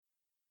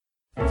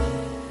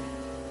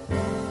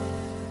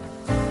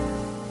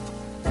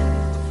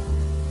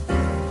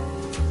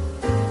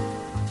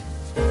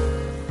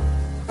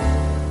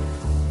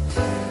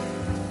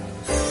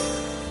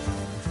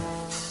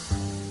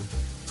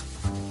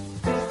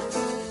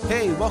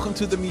Hey, welcome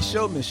to the Me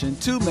Show Mission,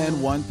 2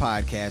 Men, 1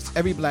 podcast,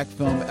 every black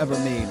film ever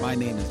made. My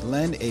name is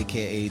Len,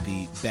 a.k.a.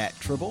 the Bat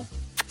Tribble.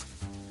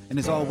 And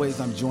as always,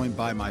 I'm joined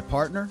by my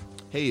partner.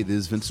 Hey, this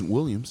is Vincent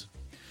Williams.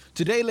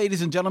 Today,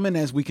 ladies and gentlemen,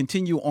 as we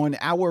continue on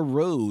our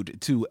road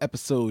to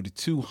episode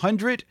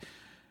 200,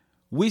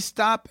 we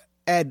stop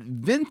at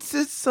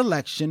Vince's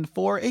selection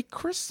for a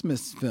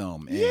Christmas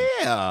film.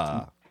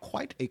 Yeah.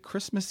 Quite a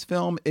Christmas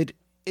film it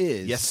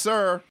is. Yes,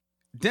 sir.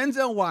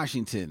 Denzel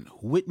Washington,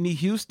 Whitney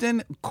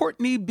Houston,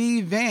 Courtney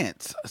B.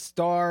 Vance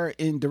star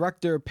in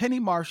director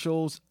Penny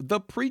Marshall's The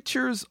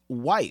Preacher's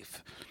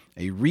Wife,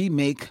 a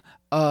remake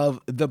of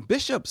The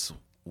Bishop's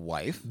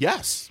Wife.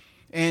 Yes.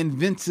 And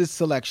Vince's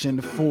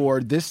selection for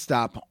this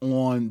stop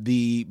on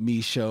the Me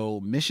Show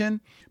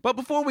mission. But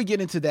before we get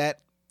into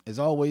that, as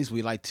always,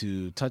 we like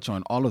to touch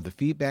on all of the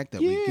feedback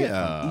that we get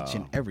from each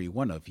and every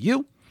one of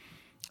you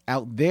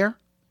out there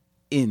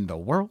in the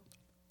world.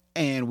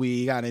 And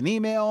we got an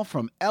email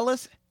from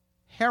Ellis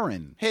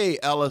Heron. Hey,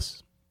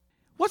 Ellis.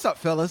 What's up,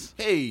 fellas?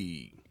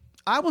 Hey.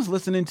 I was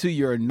listening to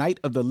your Night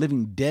of the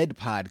Living Dead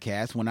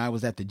podcast when I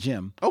was at the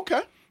gym.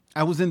 Okay.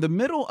 I was in the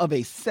middle of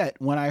a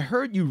set when I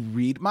heard you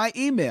read my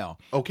email.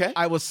 Okay.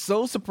 I was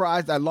so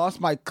surprised I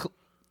lost my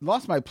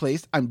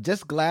place. I'm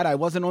just glad I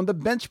wasn't on the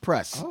bench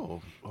press.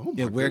 Oh my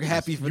Yeah, we're goodness.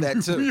 happy for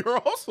that, too. You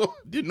also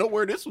didn't know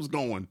where this was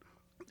going.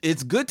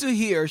 It's good to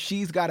hear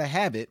She's Gotta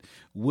Have It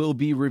will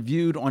be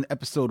reviewed on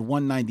episode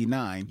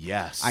 199.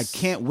 Yes. I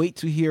can't wait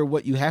to hear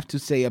what you have to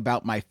say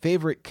about my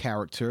favorite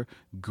character,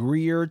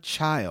 Greer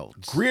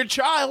Childs. Greer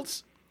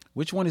Childs?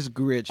 Which one is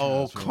Greer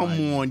Childs? Oh,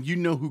 come on. You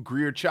know who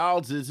Greer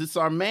Childs is. It's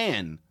our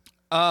man.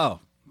 Oh.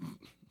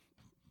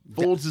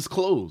 Folds his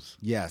clothes.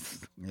 Yes.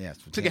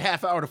 Took a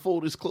half hour to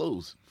fold his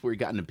clothes before he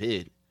got in the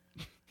bed.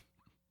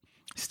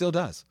 Still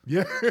does.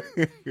 Yeah.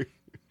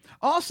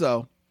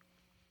 Also,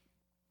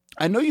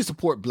 I know you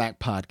support black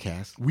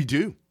podcasts, We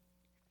do.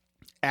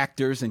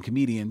 actors, and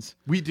comedians.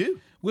 We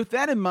do. With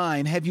that in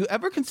mind, have you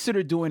ever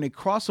considered doing a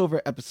crossover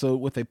episode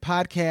with a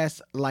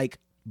podcast like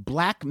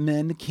Black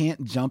Men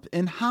Can't Jump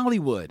in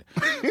Hollywood?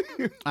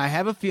 I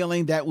have a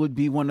feeling that would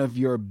be one of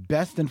your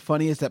best and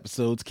funniest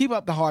episodes. Keep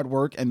up the hard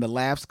work and the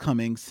laughs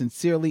coming.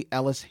 Sincerely,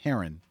 Ellis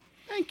Heron.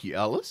 Thank you,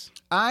 Ellis.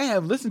 I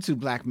have listened to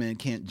Black Men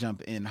Can't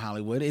Jump in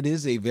Hollywood. It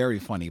is a very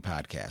funny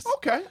podcast.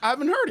 Okay. I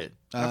haven't heard it.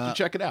 I have to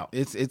check it out.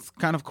 It's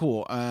kind of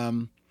cool.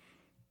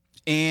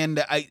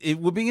 And it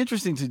would be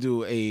interesting to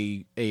do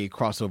a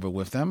crossover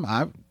with them.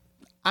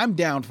 I'm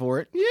down for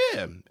it.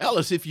 Yeah.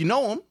 Ellis, if you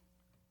know him,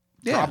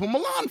 Yeah. drop him a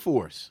line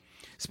for us.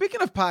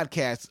 Speaking of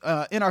podcasts,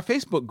 in our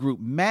Facebook group,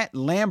 Matt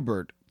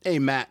Lambert Hey,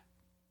 Matt.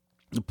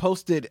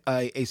 posted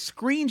a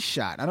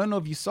screenshot. I don't know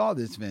if you saw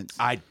this, Vince.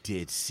 I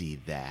did see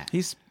that.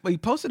 He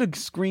posted a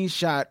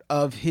screenshot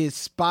of his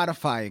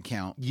Spotify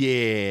account.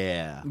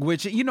 Yeah.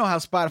 Which, you know how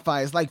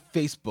Spotify is like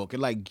Facebook. It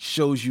like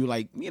shows you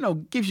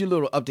gives you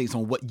little updates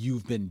on what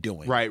you've been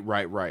doing. Right.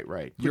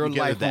 Your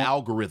life the on-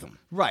 algorithm.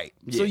 Right.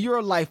 Yeah. So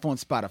your life on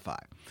Spotify.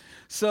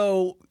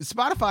 So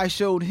Spotify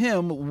showed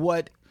him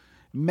what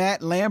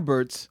Matt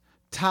Lambert's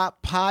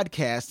top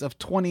podcasts of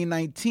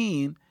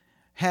 2019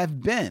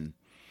 have been.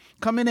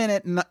 Coming in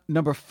at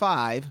number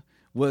 5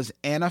 was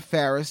Anna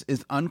Faris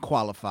is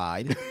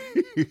Unqualified.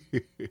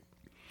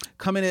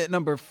 Coming in at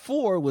number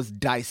 4 was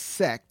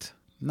Dissect.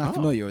 Not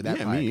familiar with that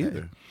Yeah, podcast. me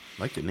either.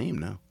 Like the name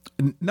now.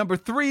 Number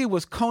 3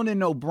 was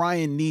Conan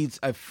O'Brien Needs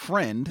a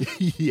Friend.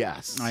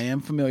 Yes. I am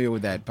familiar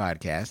with that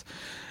podcast.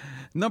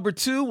 Number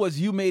 2 was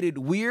You Made It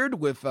Weird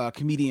with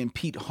comedian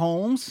Pete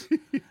Holmes.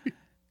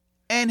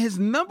 And his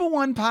number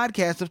 1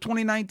 podcast of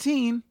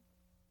 2019,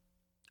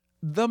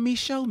 The Me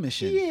Show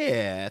Mission.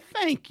 Yeah.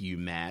 Thank you,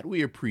 Matt.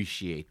 We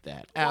appreciate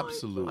that.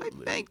 Absolutely.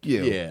 Why, thank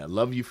you. Yeah.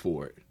 Love you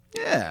for it.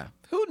 Yeah.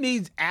 Who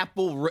needs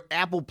Apple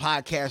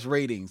podcast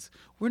ratings?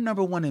 We're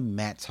number 1 in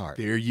Matt's heart.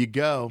 There you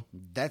go.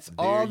 That's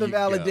all the you go.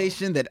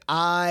 validation that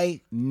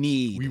I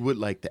need. We would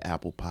like the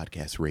Apple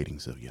Podcast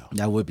ratings of y'all.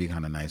 That would be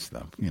kind of nice,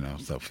 though,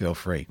 so feel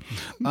free.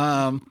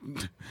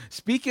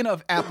 Speaking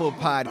of Apple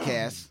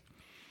Podcasts,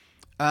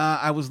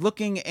 I was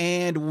looking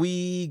and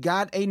we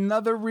got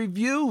another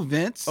review,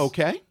 Vince.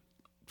 Okay.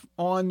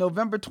 On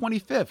November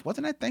 25th.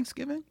 Wasn't that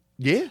Thanksgiving?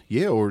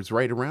 Yeah. Or it's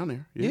right around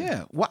there.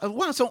 Yeah.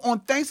 Wow. So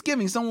on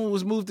Thanksgiving, someone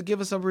was moved to give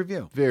us a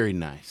review. Very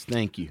nice.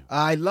 Thank you.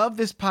 I love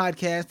this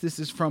podcast. This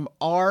is from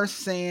R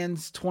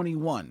Sands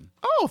 21.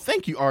 Oh,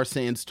 thank you, R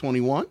Sands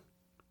 21.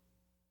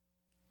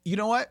 You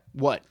know what?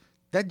 What?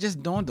 That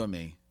just dawned on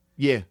me.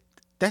 Yeah.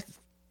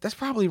 That's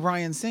probably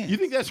Ryan Sands. You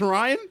think that's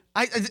Ryan?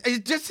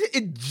 It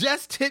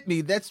just hit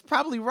me. That's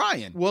probably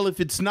Ryan. Well,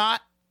 if it's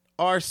not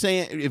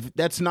if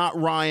that's not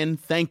Ryan,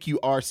 thank you,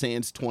 R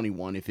Sands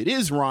 21. If it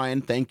is Ryan,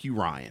 thank you,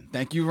 Ryan.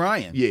 Thank you,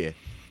 Ryan.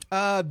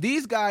 Yeah.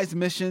 These guys'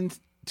 mission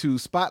to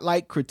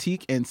spotlight,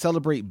 critique, and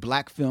celebrate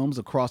black films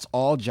across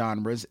all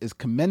genres is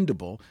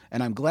commendable,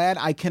 and I'm glad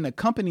I can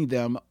accompany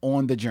them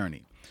on the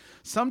journey.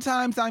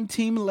 Sometimes I'm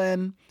Team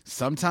Len,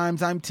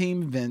 sometimes I'm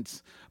Team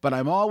Vince, but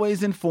I'm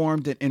always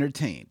informed and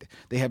entertained.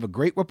 They have a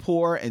great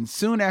rapport, and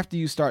soon after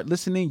you start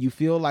listening, you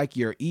feel like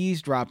you're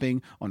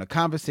eavesdropping on a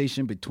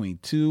conversation between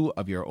two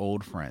of your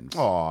old friends.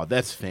 Oh,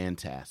 that's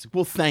fantastic.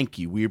 Well, thank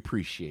you. We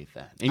appreciate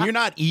that. And you're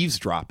not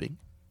eavesdropping.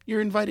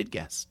 You're invited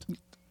guest.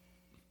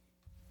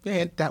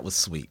 Man, that was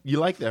sweet. You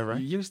like that, right?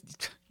 You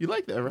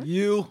like that, right?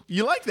 You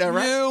like that,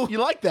 right? You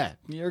like that.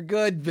 You're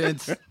good,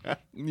 Vince.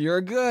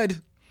 You're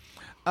good.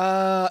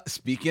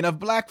 Speaking of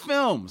black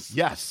films.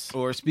 Yes.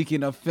 Or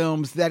speaking of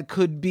films that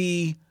could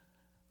be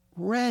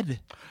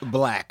red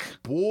black.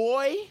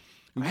 Boy,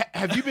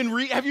 have you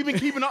been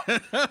keeping up?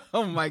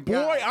 Oh my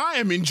God. Boy, I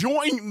am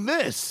enjoying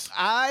this.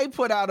 I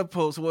put out a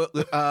post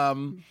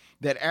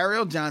that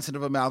Ariel Johnson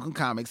of Amalgam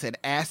Comics had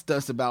asked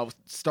us about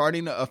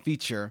starting a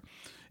feature,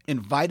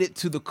 Invited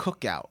to the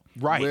Cookout.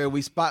 Right. Where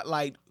we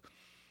spotlight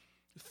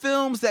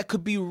films that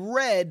could be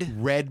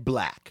red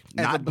black.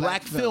 As Not a black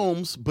black film.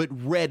 films, but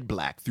red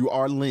black through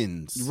our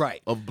lens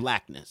of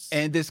blackness.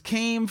 And this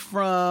came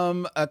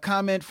from a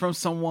comment from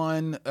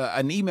someone,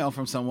 an email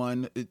from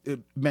someone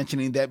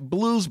mentioning that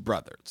Blues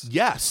Brothers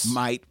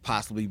might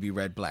possibly be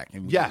red black.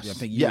 And I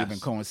think you even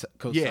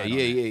co-signed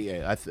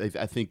Yeah. I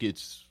think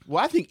it's,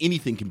 I think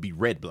anything can be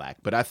red black,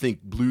 but I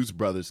think Blues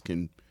Brothers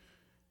can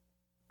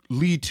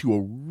lead to a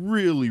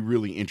really,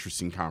 really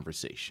interesting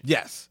conversation.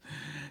 Yes.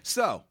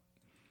 So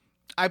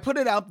I put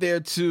it out there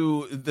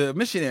to the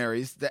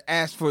missionaries that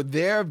asked for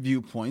their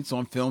viewpoints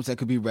on films that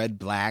could be red,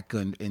 black,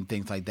 and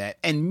things like that.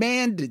 And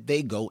man, did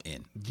they go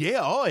in. Yeah.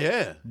 Oh,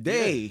 yeah.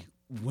 They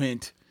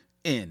went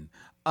in.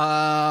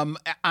 I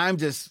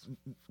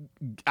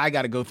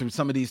got to go through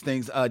some of these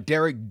things.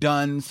 Derek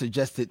Dunn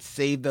suggested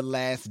Save the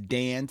Last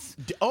Dance.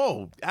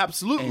 Oh,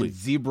 absolutely. And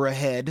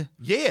Zebrahead.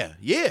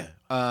 Yeah.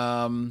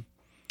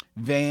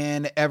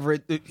 Van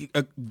Everett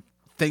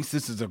thinks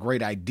this is a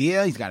great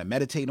idea. He's got to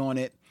meditate on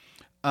it.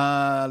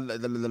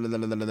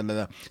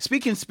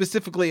 Speaking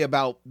specifically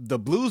about the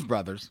Blues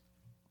Brothers,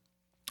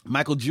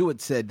 Michael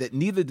Jewett said that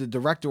neither the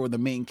director or the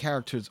main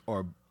characters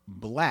are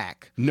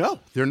black. No,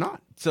 they're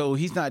not. So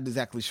he's not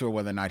exactly sure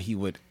whether or not he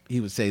would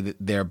say that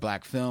they're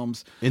black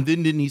films. And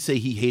then didn't he say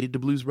he hated the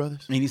Blues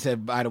Brothers? And he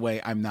said, by the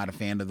way, I'm not a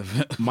fan of the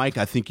film. Mike,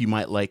 I think you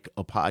might like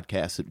a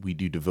podcast that we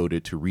do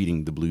devoted to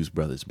reading the Blues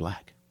Brothers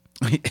black.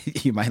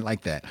 You might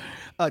like that.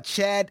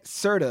 Chad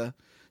Serta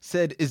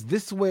said, is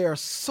this where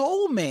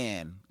Soul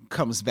Man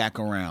comes back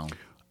around?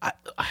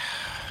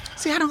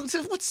 See,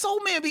 what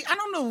Soul Man be? I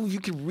don't know if you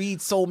can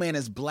read Soul Man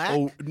as black.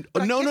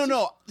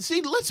 No.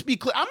 See, let's be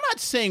clear. I'm not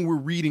saying we're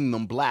reading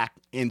them black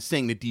and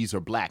saying that these are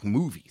black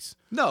movies.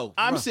 No.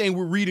 I'm saying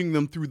we're reading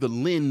them through the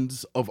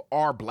lens of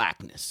our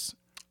blackness,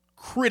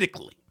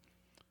 critically.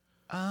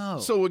 Oh.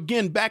 So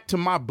again, back to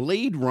my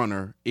Blade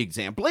Runner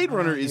example. Blade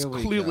Runner is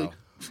clearly...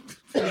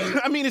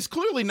 I mean, it's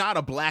clearly not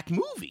a black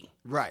movie.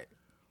 Right.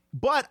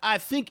 But I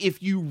think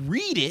if you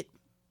read it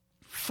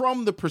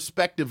from the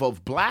perspective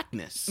of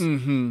blackness,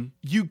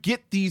 you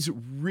get these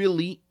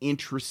really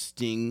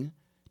interesting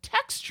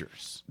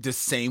textures. The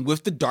same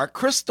with The Dark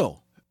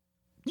Crystal.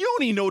 You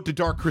don't even know what The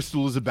Dark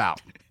Crystal is about.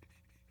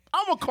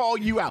 I'm going to call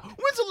you out.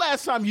 When's the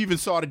last time you even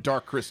saw The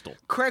Dark Crystal?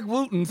 Craig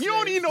Wooten said, you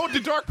don't even know what The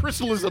Dark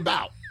Crystal is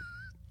about.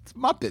 It's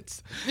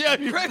Muppets. Yeah.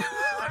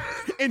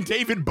 And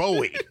David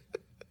Bowie.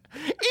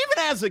 Even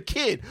as a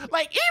kid,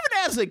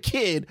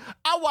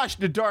 I watched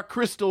The Dark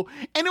Crystal,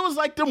 and it was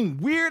like them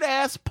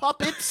weird-ass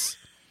puppets,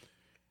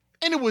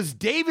 and it was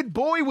David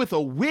Bowie with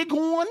a wig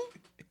on,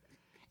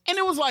 and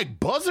it was like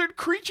buzzard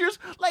creatures.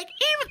 Like,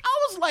 even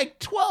I was like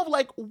 12,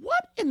 like,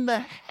 what in the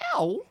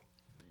hell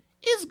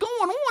is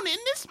going on in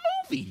this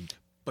movie?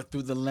 But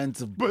through the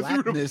lens of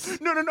blackness.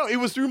 No. It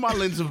was through my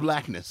lens of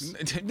blackness.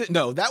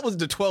 No, that was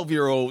the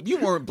 12-year-old. You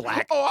weren't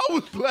black. Oh, I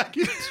was black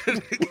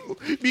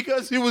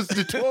because it was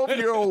the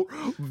 12-year-old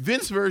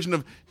Vince version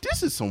of,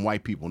 this is some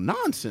white people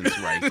nonsense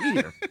right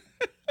here.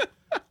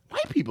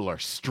 White people are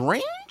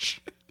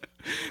strange.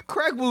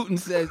 Craig Wooten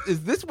says,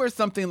 is this where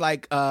something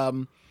like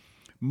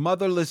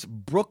Motherless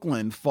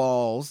Brooklyn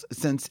falls,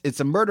 since it's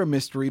a murder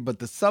mystery, but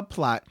the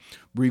subplot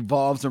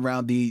revolves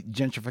around the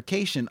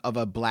gentrification of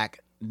a black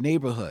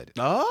neighborhood?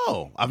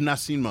 Oh, I've not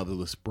seen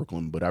Motherless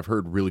Brooklyn, but I've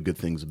heard really good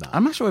things about it.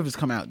 I'm not sure if it's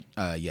come out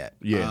yet.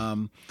 Yeah.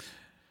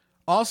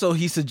 Also,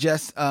 he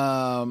suggests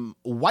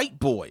White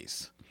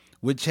Boys,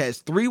 which has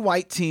 3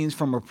 white teens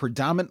from a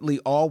predominantly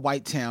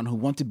all-white town who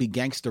want to be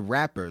gangster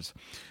rappers.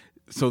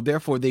 So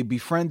therefore, they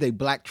befriend a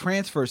black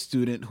transfer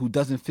student who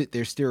doesn't fit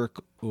their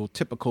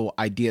stereotypical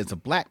ideas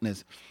of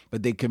blackness,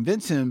 but they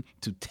convince him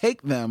to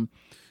take them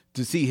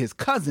to see his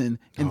cousin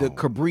in the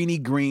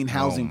Cabrini Green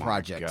housing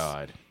projects. Oh, my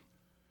God.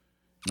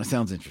 That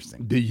sounds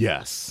interesting.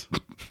 Yes.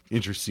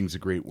 Interesting's a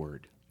great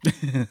word.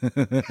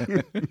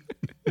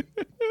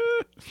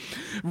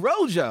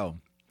 Rojo.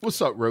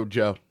 What's up,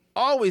 Rojo?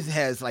 Always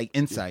has like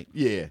insight.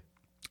 Yeah.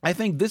 I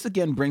think this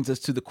again brings us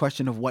to the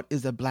question of what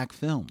is a black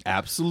film?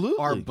 Absolutely.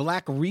 Are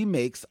black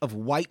remakes of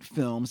white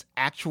films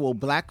actual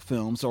black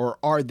films, or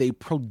are they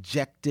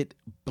projected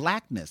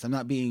blackness? I'm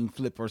not being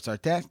flip or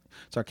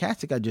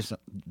sarcastic. I just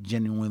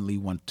genuinely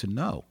want to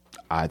know.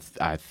 I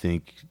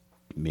think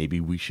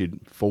maybe we should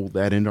fold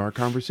that into our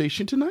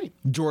conversation tonight.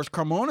 George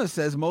Carmona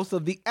says most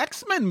of the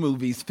X-Men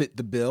movies fit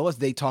the bill as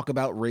they talk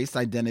about race,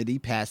 identity,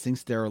 passing,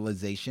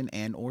 sterilization,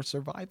 and or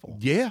survival.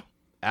 Yeah,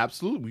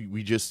 absolutely.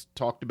 We just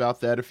talked about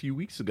that a few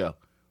weeks ago.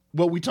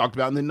 Well, we talked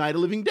about in the Night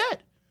of Living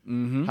Dead,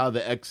 how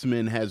the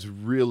X-Men has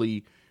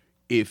really,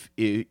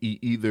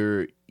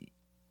 either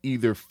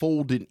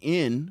folded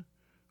in,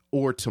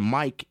 or to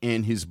Mike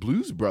and his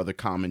Blues Brother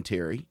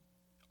commentary,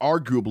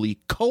 arguably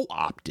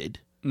co-opted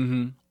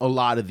a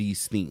lot of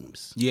these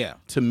themes. Yeah.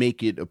 To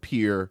make it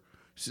appear.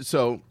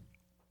 So,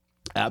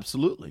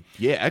 absolutely.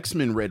 Yeah,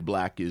 X-Men Red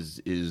Black is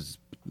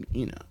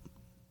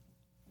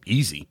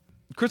easy.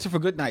 Christopher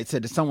Goodnight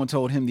said that someone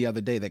told him the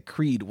other day that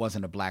Creed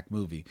wasn't a black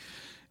movie.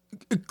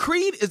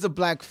 Creed is a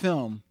black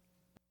film.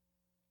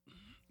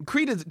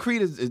 Creed is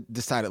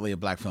decidedly a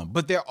black film.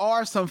 But there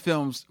are some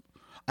films,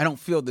 I don't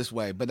feel this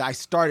way, but I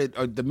started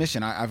the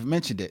mission, I've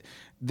mentioned it,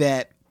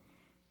 that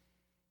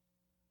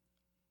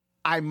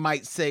I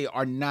might say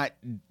are not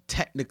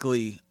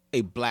technically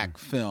a black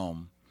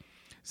film,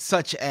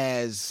 such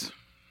as,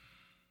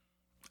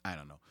 I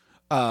don't know,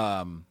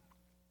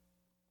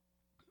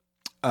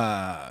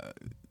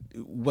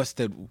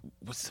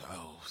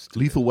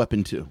 Lethal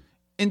Weapon 2.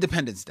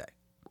 Independence Day.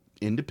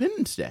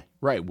 Independence Day.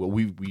 Right. Well,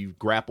 we've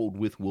grappled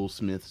with Will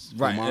Smith's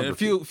right.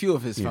 filmography. A few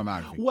of his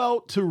filmography.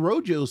 Well, to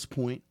Rojo's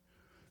point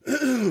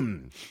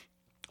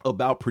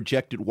about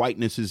projected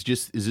whiteness, is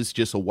this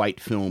just a white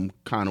film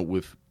kind of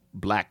with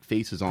black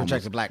faces on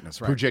projected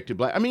blackness, right? Projected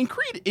black.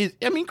 Creed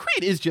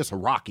is just a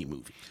Rocky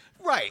movie.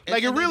 Right.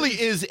 Like, it really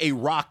is a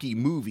Rocky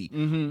movie.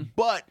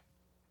 But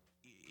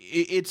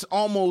it's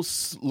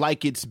almost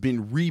like it's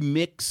been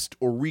remixed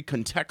or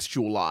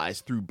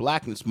recontextualized through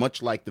blackness,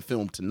 much like the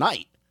film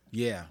Tonight.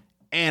 Yeah.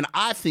 And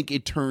I think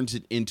it turns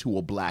it into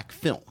a black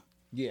film.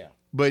 Yeah.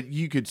 But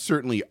you could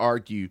certainly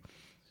argue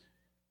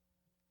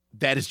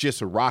that is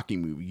just a Rocky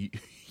movie.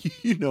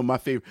 You know, my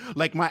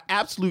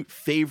absolute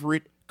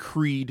favorite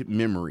Creed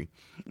memory.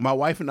 My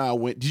wife and I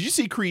went, did you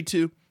see Creed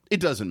 2? It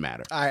doesn't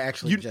matter. I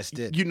actually just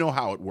did. You know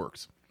how it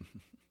works.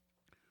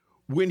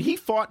 When he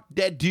fought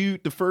that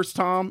dude the first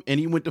time and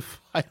he went to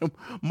fight him,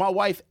 my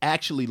wife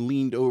actually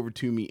leaned over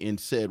to me and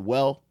said,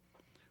 well,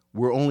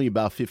 we're only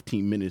about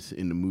 15 minutes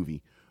in the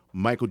movie.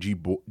 Michael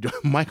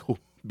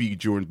B.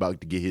 Jordan's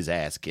about to get his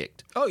ass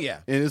kicked. Oh, yeah.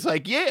 And it's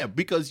like, yeah,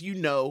 because you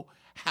know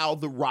how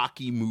the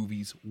Rocky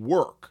movies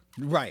work.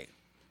 Right.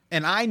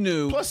 And I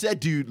knew. Plus, that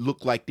dude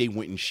looked like they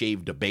went and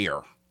shaved a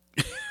bear.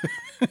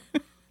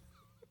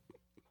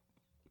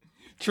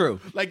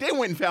 True. Like, they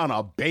went and found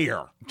a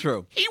bear.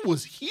 True. He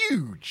was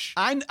huge.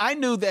 I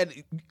knew that.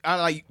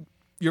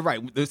 You're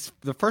right.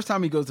 The first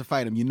time he goes to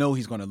fight him, you know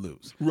he's going to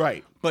lose.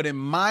 Right. But in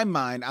my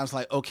mind, I was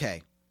like,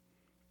 okay,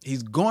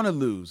 he's going to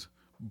lose,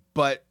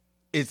 but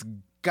it's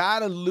got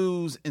to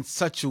lose in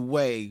such a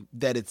way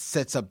that it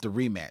sets up the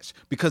rematch.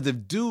 Because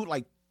if dude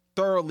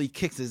thoroughly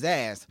kicks his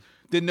ass,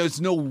 then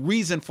there's no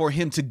reason for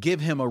him to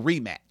give him a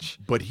rematch.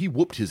 But he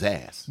whooped his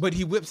ass. But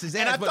he whips his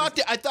ass. And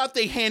I thought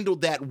they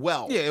handled that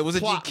well. Yeah, it was a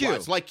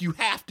GQ. Like, you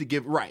have to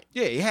give right.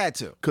 Yeah, he had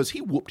to. Because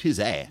he whooped his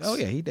ass. Oh,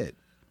 yeah, he did.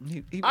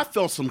 I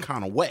felt some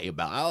kind of way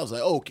about it. I was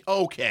like,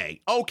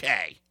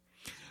 okay.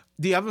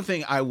 The other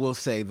thing I will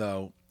say,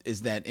 though,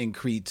 is that in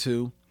Creed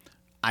 2,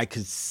 I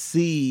could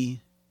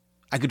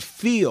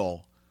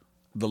feel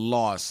the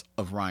loss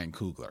of Ryan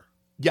Coogler.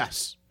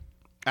 Yes.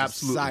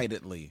 Absolutely.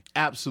 Decidedly.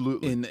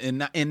 Absolutely.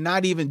 And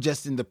not even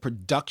just in the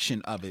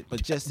production of it,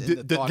 but just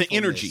in the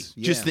energy.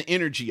 Yeah. Just the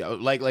energy.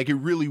 Like it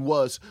really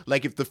was.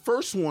 Like, if the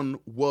first one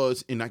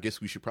was, and I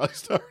guess we should probably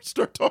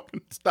stop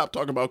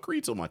talking about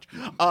Creed so much.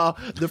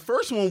 The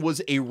first one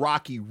was a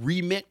Rocky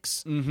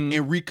remix and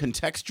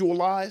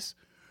recontextualized.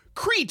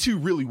 Creed 2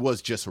 really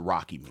was just a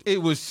Rocky movie.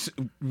 It was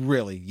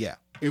really, yeah.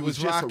 It was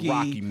just a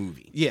Rocky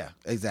movie. Yeah,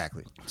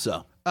 exactly.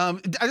 So, I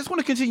just want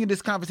to continue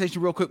this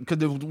conversation real quick because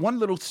there was one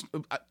little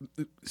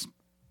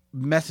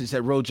message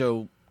that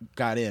Rojo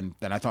got in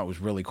that I thought was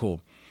really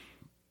cool.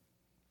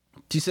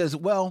 She says,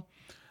 well,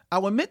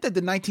 I'll admit that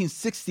the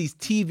 1960s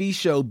TV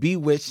show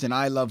Bewitched and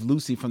I Love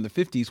Lucy from the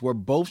 50s were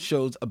both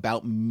shows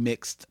about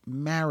mixed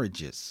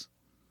marriages.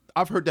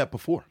 I've heard that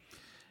before.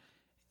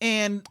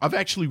 And I've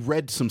actually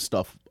read some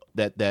stuff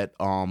that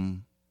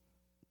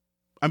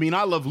I mean,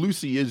 I Love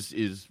Lucy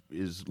is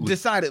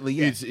decidedly,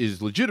 yeah.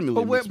 is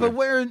legitimately. But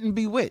where in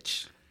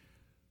Bewitched?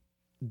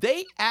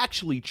 They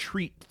actually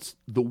treat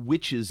the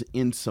witches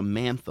in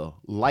Samantha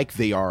like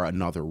they are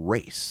another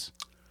race.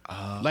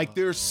 Like,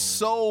 there's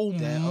so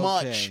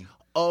much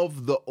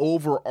of the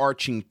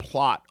overarching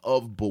plot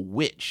of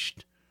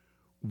Bewitched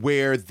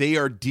where they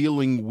are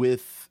dealing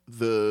with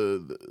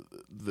the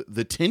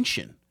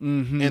tension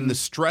and the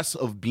stress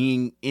of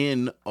being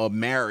in a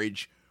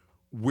marriage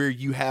where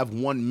you have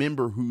one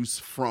member who's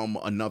from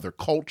another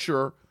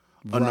culture,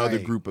 another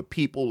Right. group of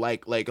people.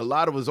 Like a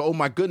lot of us, oh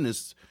my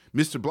goodness,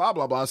 Mr. Blah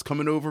Blah Blah is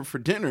coming over for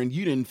dinner and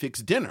you didn't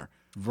fix dinner.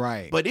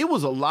 Right. But it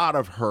was a lot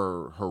of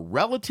her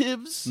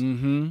relatives.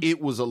 Mm-hmm.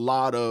 It was a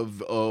lot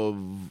of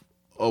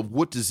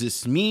what does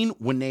this mean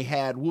when they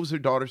had, what was her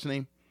daughter's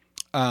name?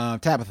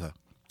 Tabitha.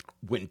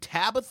 When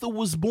Tabitha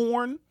was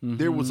born,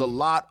 there was a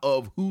lot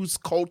of whose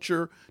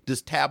culture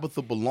does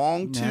Tabitha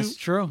belong to? That's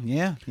true.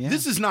 Yeah. Yeah.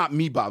 This is not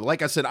me, Bob.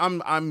 Like I said,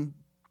 I'm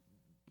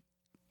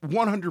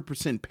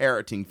 100%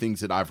 parroting things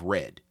that I've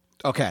read.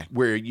 Okay.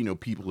 Where,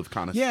 people have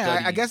kind of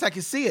Yeah, I guess I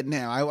can see it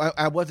now.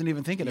 I wasn't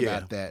even thinking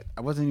about that.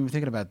 I wasn't even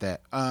thinking about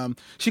that.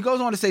 She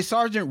goes on to say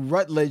Sergeant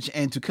Rutledge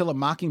and To Kill a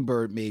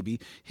Mockingbird, maybe.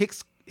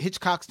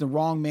 Hitchcock's The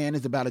Wrong Man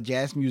is about a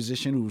jazz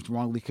musician who was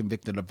wrongly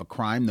convicted of a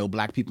crime. No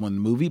black people in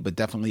the movie, but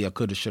definitely a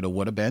coulda, shoulda,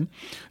 woulda been.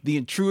 The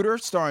Intruder,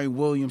 starring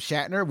William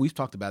Shatner. We've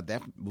talked about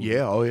that movie.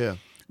 Yeah, oh yeah.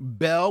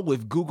 Belle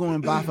with Google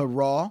and Botha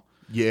Raw.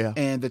 Yeah.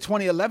 And the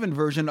 2011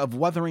 version of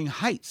Wuthering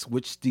Heights,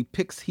 which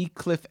depicts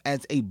Heathcliff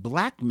as a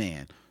black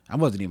man. I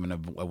wasn't even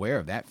aware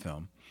of that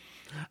film.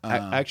 I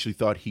actually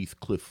thought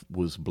Heathcliff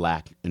was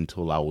black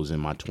until I was in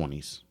my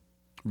 20s.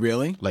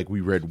 Really? Like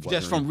we read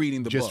Just from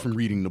reading the book. Just from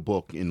reading the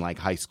book in like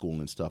high school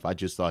and stuff. I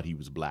just thought he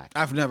was black.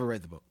 I've never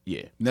read the book.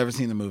 Yeah. Never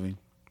seen the movie.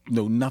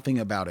 Know nothing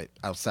about it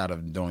outside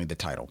of knowing the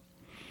title.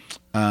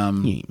 You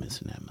ain't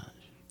missing that much.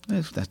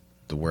 That's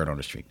the word on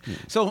the street.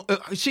 So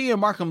she and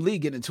Markham Lee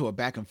get into a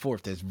back and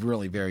forth that's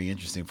really very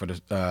interesting. For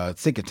the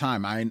sake of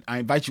time, I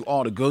invite you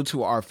all to go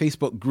to our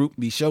Facebook group,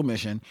 The Show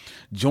Mission,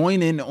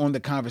 join in on the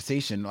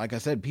conversation. Like I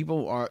said,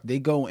 they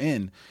go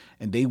in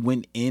and they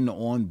went in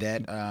on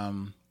that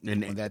on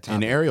that topic.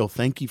 And Ariel,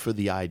 thank you for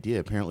the idea.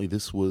 Apparently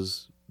this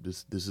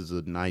is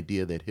an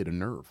idea that hit a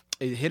nerve.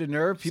 It hit a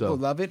nerve. People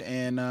love it,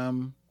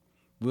 and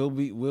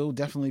we'll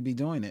definitely be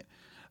doing it.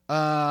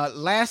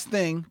 Last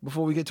thing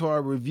before we get to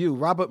our review,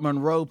 Robert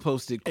Monroe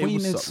posted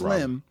Queen and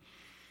Slim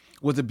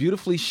was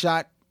beautifully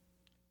shot,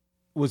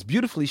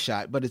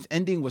 but its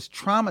ending was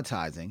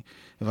traumatizing.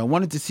 If I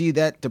wanted to see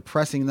that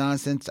depressing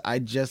nonsense, I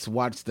just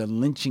watched the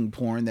lynching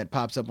porn that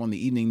pops up on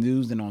the evening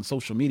news and on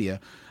social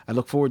media. I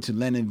look forward to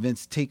Len and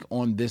Vince's take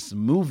on this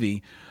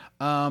movie.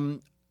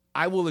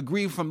 I will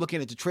agree from looking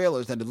at the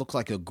trailers that it looks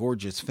like a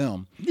gorgeous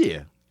film.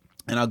 Yeah.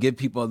 And I'll give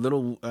people a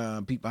little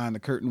peek behind the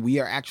curtain. We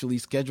are actually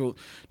scheduled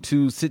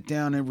to sit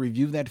down and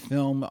review that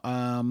film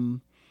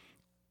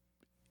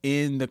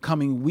in the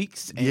coming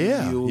weeks.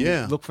 And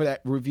you'll look for that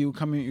review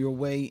coming your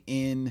way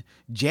in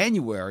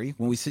January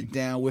when we sit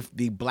down with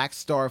the Black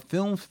Star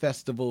Film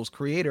Festival's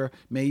creator,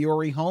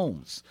 Maori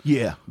Holmes.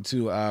 Yeah.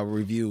 To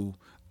review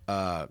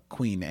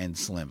Queen and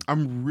Slim.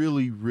 I'm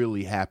really,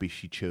 really happy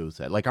she chose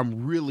that. Like,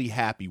 I'm really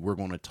happy we're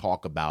going to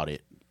talk about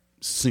it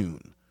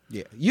soon.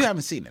 Yeah, you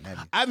haven't seen it, have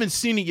you? I haven't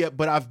seen it yet,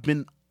 but I've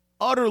been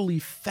utterly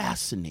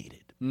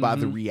fascinated by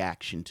the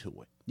reaction to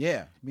it.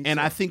 Yeah. And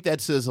I think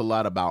that says a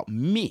lot about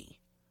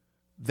me,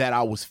 that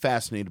I was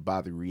fascinated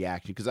by the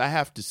reaction. Because I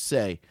have to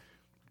say,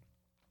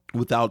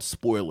 without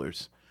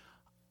spoilers,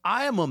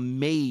 I am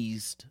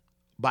amazed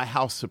by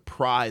how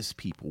surprised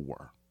people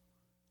were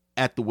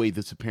at the way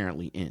this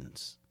apparently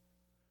ends.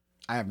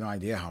 I have no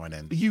idea how it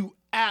ends. You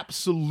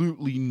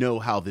absolutely know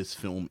how this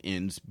film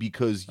ends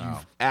because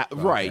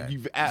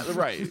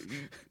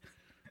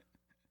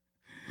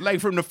like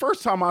from the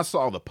first time I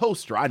saw the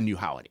poster, I knew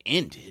how it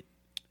ended.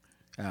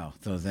 Oh,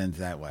 so it ends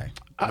that way.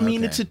 I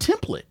mean, it's a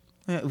template.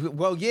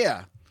 Well,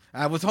 yeah.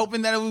 I was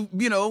hoping that it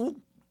would,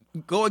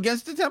 go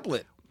against the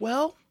template.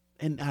 Well,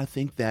 and I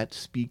think that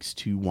speaks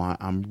to why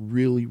I'm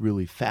really,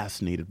 really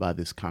fascinated by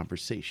this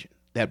conversation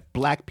that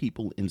black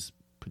people in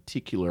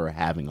particular are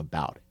having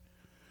about it.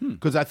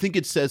 Because I think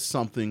it says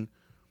something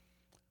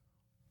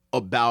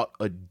about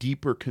a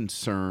deeper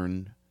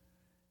concern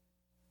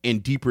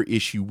and deeper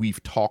issue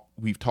we've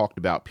talked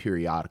about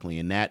periodically,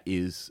 and that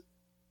is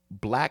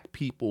black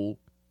people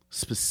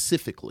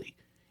specifically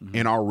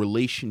in our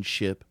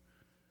relationship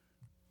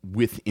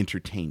with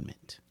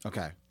entertainment.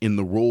 Okay. In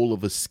the role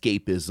of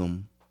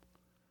escapism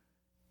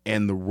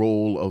and the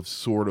role of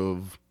sort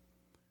of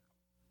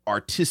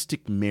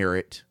artistic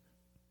merit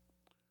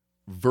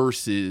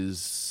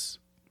versus,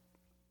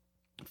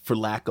 for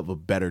lack of a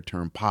better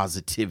term,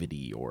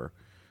 positivity or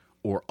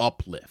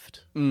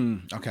uplift.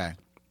 Okay.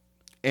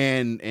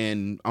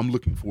 And I'm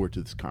looking forward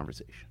to this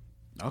conversation.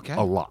 Okay.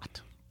 A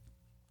lot.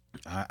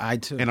 I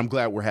too. And I'm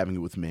glad we're having it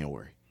with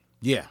Maori.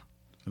 Yeah.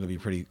 It'll be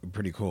pretty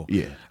cool.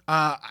 Yeah.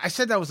 I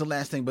said that was the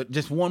last thing, but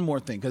just one more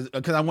thing,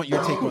 because I want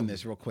your take on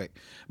this real quick.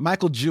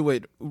 Michael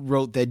Jewett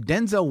wrote that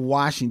Denzel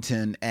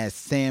Washington as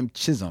Sam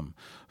Chisholm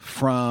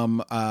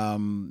from,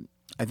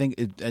 I think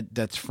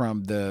that's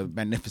from the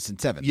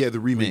Magnificent Seven. Yeah, the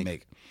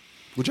remake.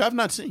 Which I've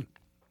not seen.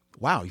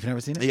 Wow, you've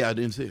never seen it? Yeah, I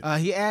didn't see it.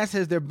 He asked,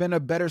 has there been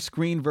a better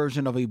screen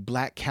version of a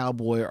black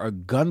cowboy or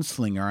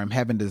gunslinger? I'm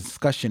having a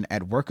discussion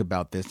at work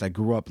about this. I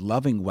grew up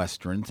loving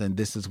Westerns, and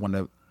this is one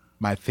of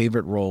my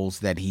favorite roles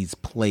that he's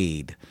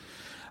played.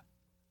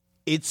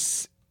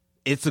 It's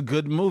a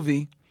good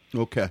movie.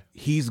 Okay.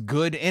 He's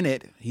good in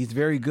it. He's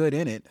very good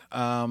in it.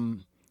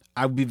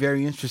 I'd be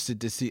very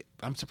interested to see.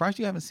 I'm surprised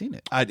you haven't seen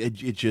it. It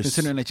just,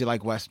 considering that you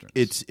like westerns.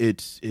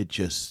 It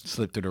just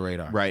slipped through the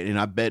radar. Right, and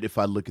I bet if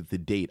I look at the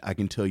date, I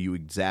can tell you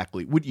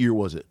exactly. What year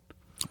was it?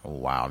 Oh,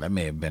 wow, that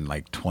may have been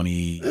like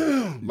 20...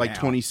 like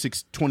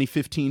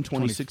 2015,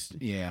 2016?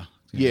 Yeah.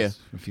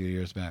 A few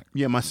years back.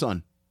 Yeah, my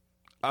son.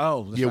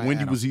 Oh, that's yeah, right,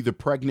 Wendy Adam. was either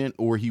pregnant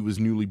or he was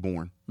newly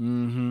born.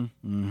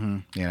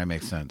 Yeah, that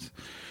makes sense.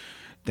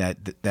 That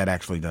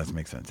actually does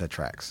make sense. That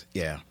tracks.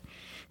 Yeah.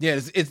 Yeah,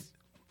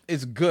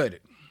 it's good.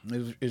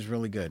 It's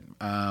really good.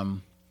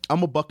 I'm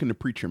a Buck and the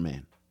Preacher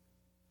man.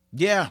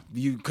 Yeah,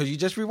 because you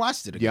just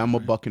rewatched it again. Yeah, I'm a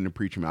Buck and the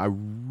Preacher man. I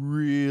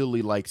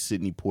really like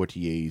Sidney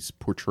Poitier's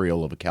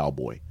portrayal of a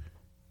cowboy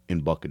in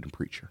Buck and the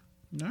Preacher.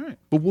 All right.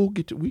 But we'll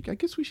get to I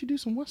guess we should do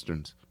some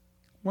westerns.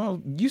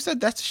 Well, you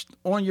said that's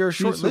on your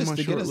short list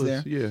to get us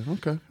there. Yeah,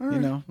 okay. All right. You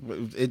know,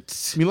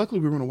 it's... I mean, luckily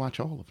we're going to watch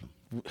all of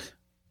them,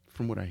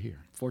 from what I hear.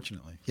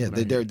 Fortunately. Yeah,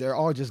 they're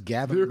all just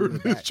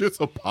gathered. It's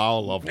just a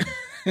pile of them.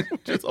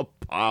 Just a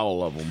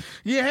pile of them.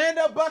 You hand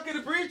up Buck and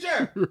the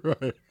Preacher.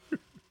 Right.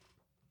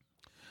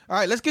 All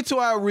right, let's get to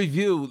our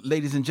review,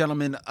 ladies and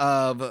gentlemen,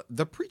 of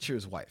The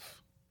Preacher's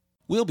Wife.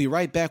 We'll be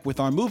right back with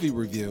our movie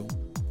review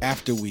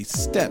after we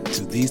step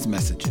to these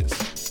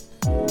messages.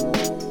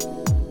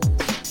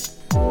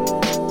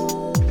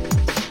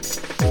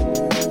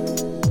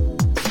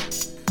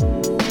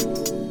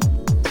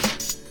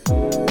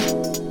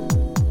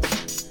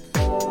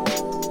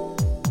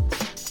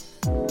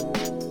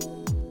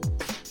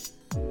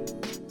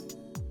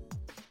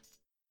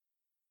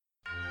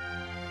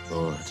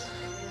 Lord,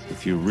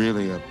 if you're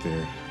really up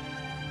there,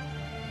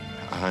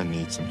 I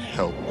need some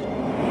help.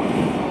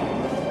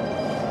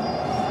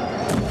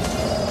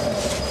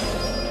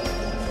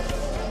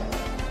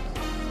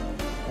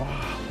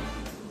 Wow.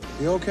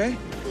 You okay?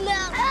 No.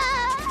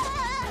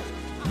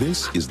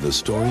 This is the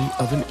story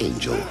of an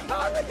angel.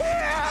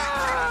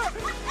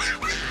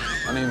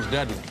 My name's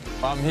Dudley.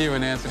 I'm here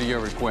in answer to your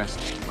request.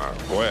 My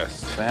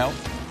request? For help?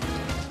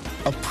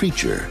 A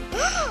preacher.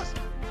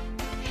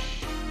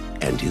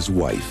 And his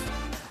wife.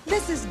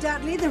 This is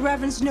Dudley, the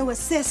Reverend's new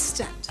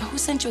assistant. Who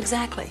sent you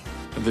exactly?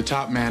 The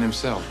top man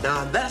himself.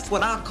 Now that's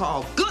what I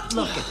call good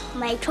looking.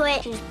 My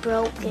twitch is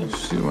broken.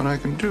 Let's see what I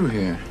can do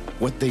here.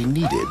 What they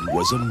needed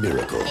was a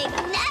miracle. It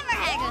never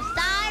had a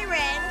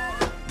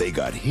siren. They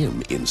got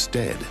him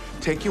instead.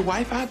 Take your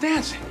wife out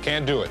dancing.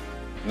 Can't do it.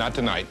 Not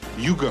tonight.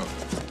 You go.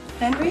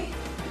 Henry?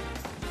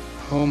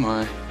 Oh,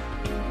 my.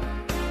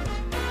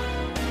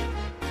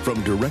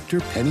 From director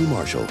Penny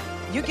Marshall.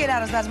 You get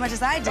out as much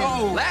as I do.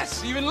 Oh,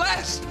 less, even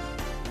less.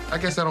 I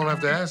guess I don't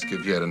have to ask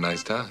if you had a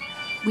nice time.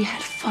 We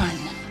had fun.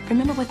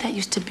 Remember what that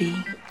used to be?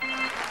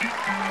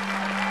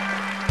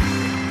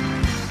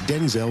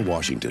 Denzel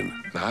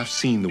Washington. Now, I've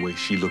seen the way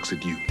she looks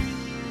at you.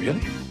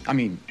 Really? I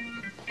mean,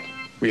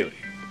 really?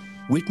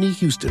 Whitney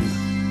Houston.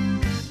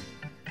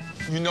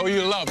 You know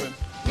you love him.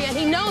 Yeah,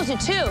 he knows it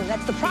too.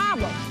 That's the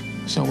problem.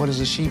 So what does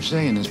the sheep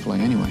say in this play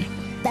anyway?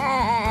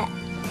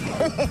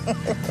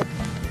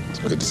 It's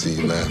good to see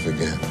you laugh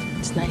again.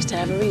 It's nice to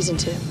have a reason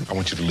to. I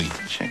want you to leave.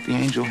 Check the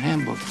angel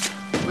handbook.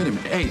 Wait a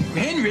minute. Hey,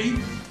 Henry!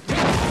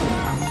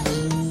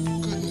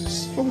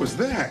 Goodness. What was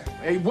that?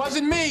 It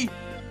wasn't me.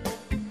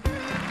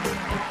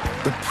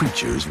 The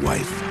preacher's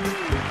wife.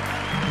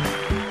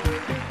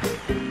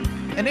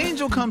 An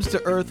angel comes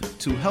to earth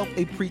to help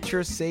a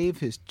preacher save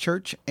his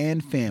church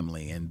and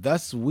family. And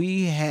thus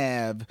we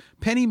have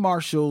Penny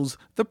Marshall's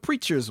The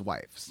Preacher's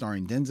Wife,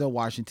 starring Denzel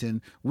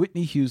Washington,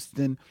 Whitney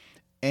Houston,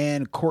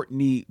 and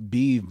Courtney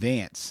B.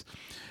 Vance.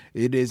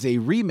 It is a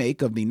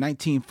remake of the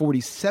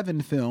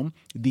 1947 film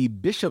The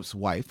Bishop's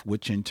Wife,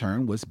 which in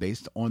turn was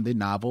based on the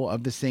novel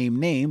of the same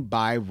name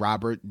by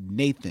Robert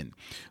Nathan.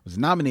 It was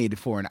nominated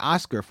for an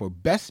Oscar for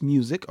Best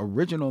Music,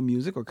 Original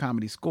Music, or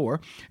Comedy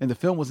Score, and the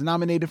film was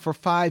nominated for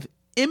 5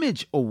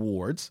 Image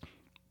Awards,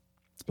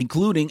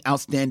 including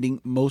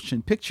Outstanding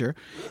Motion Picture,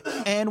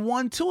 and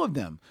won 2 of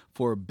them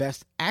for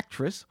Best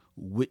Actress,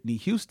 Whitney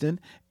Houston,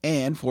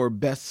 and for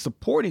Best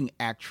Supporting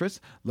Actress,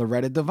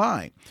 Loretta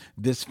Devine.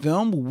 This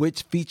film,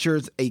 which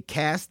features a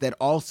cast that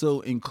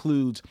also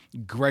includes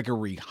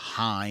Gregory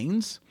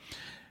Hines,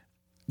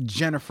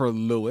 Jennifer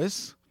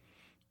Lewis,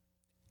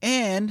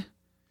 and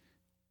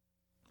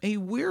a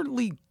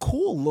weirdly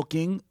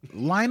cool-looking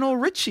Lionel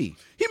Richie.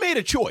 He made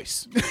a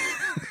choice.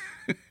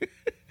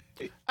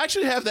 I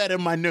actually have that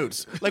in my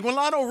notes. Like when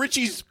Lionel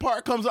Richie's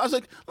part comes, I was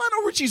like,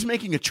 Lionel Richie's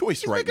making a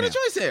choice right now. He's making a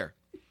choice here.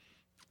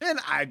 And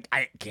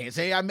I can't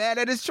say I'm mad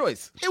at his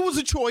choice. It was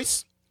a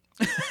choice.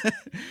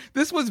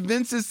 This was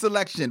Vince's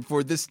selection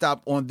for this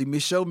stop on the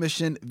Michaud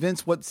Mission.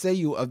 Vince, what say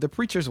you of The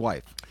Preacher's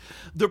Wife?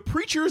 The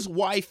Preacher's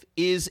Wife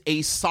is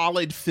a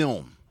solid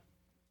film.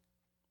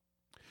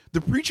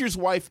 The Preacher's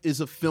Wife is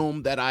a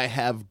film that I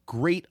have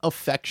great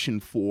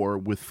affection for,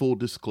 with full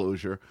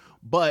disclosure.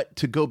 But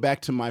to go back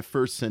to my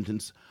first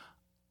sentence,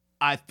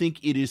 I think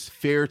it is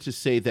fair to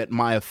say that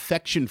my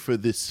affection for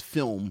this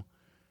film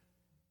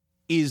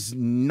is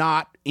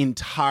not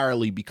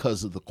entirely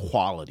because of the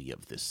quality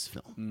of this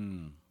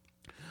film.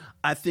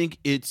 I think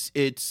it's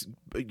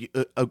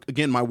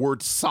again, my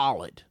word,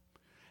 solid.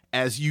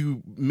 as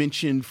you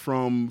mentioned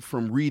from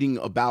reading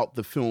about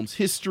the film's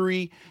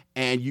history,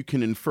 and you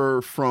can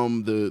infer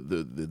from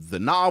the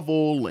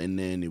novel, and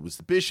then it was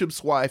The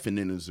Bishop's Wife, and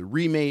then it was a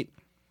remake.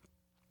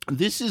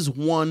 This is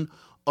one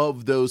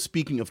of those,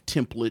 speaking of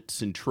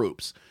templates and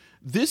tropes,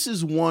 this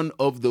is one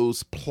of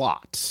those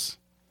plots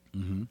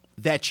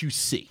that you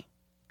see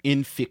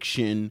in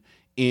fiction,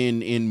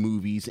 in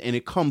movies, and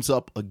it comes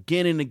up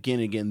again and again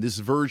and again. This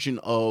version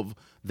of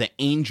the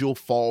angel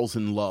falls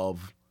in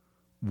love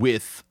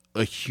with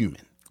a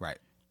human, right?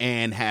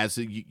 And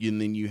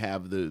then you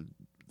have the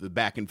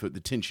back and forth, the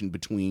tension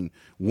between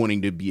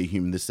wanting to be a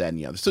human, this, that, and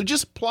the other. So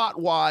just plot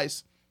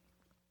wise,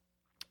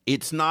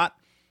 it's not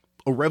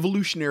a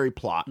revolutionary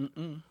plot,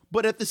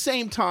 but at the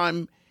same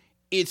time,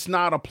 it's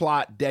not a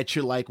plot that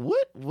you're like,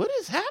 what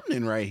is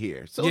happening right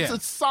here? So it's a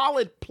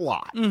solid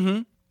plot.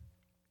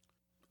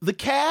 The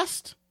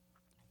cast,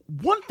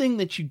 one thing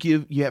that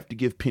you have to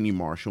give Penny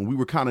Marshall, we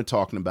were kind of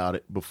talking about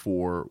it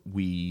before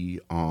we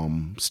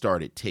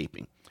started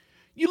taping.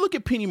 You look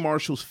at Penny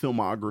Marshall's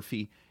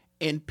filmography,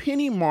 and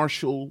Penny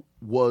Marshall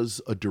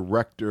was a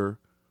director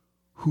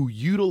who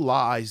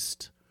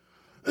utilized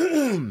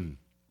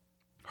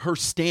her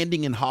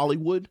standing in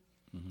Hollywood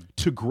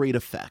to great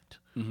effect.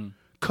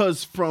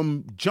 Because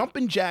from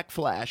Jumpin' Jack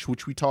Flash,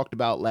 which we talked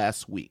about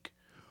last week,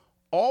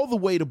 all the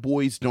way to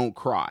Boys Don't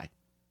Cry,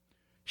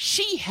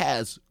 she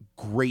has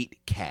great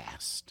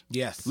cast.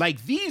 Yes.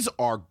 Like, these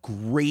are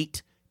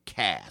great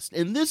cast.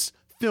 And this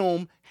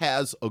film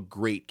has a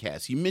great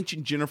cast. You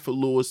mentioned Jennifer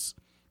Lewis.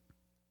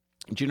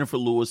 Jennifer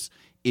Lewis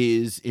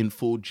is in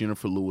full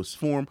Jennifer Lewis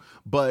form,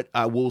 but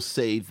I will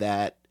say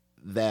that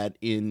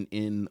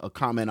in a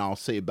comment I'll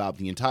say about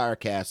the entire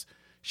cast,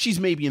 she's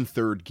maybe in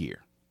third gear.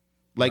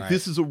 Like,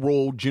 this is a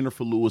role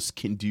Jennifer Lewis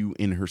can do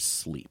in her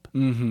sleep.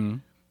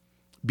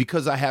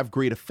 Because I have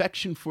great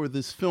affection for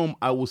this film,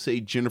 I will say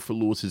Jennifer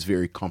Lewis is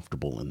very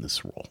comfortable in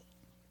this role.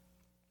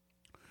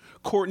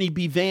 Courtney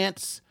B.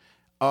 Vance,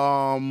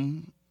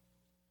 well,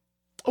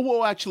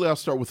 actually, I'll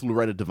start with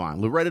Loretta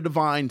Devine. Loretta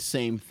Devine,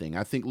 same thing.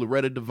 I think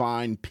Loretta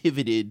Devine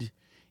pivoted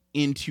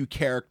into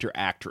character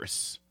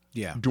actress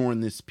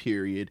during this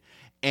period.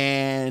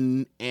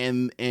 And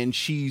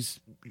she's,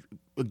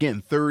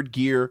 again, third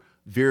gear,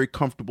 very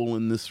comfortable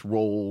in this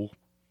role,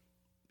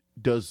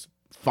 does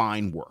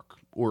fine work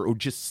or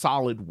just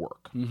solid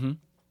work.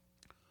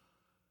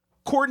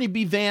 Courtney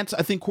B. Vance,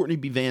 I think Courtney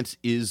B. Vance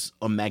is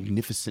a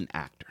magnificent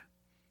actor.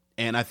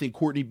 And I think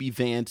Courtney B.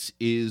 Vance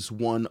is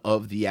one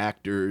of the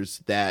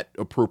actors that,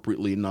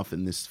 appropriately enough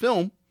in this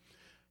film,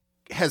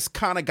 has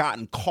kind of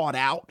gotten caught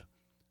out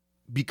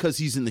because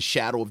he's in the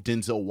shadow of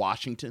Denzel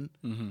Washington.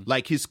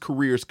 Like, his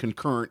career is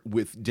concurrent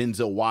with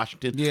Denzel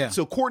Washington. Yeah.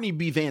 So Courtney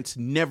B. Vance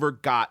never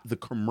got the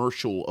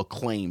commercial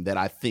acclaim that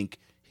I think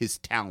his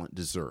talent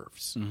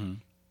deserves.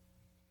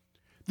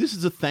 This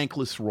is a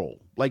thankless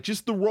role. Like,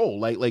 just the role.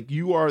 Like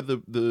you are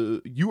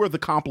the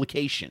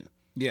complication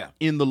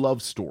in the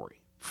love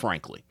story,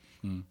 frankly.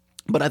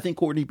 But I think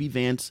Courtney B.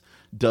 Vance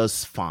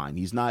does fine.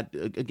 He's not,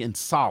 again,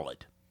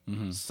 solid.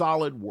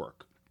 Solid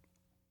work.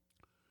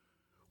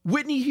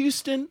 Whitney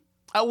Houston,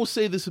 I will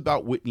say this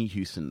about Whitney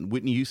Houston.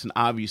 Whitney Houston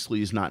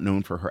obviously is not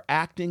known for her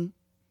acting.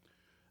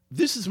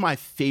 This is my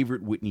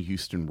favorite Whitney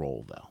Houston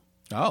role, though.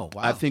 Oh,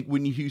 wow. I think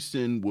Whitney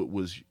Houston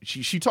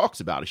she talks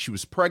about it. She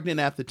was pregnant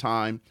at the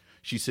time.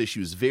 She says she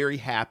was very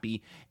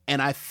happy.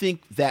 And I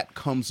think that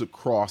comes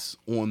across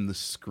on the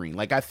screen.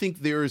 Like, I think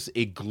there's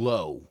a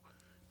glow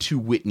to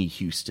Whitney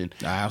Houston.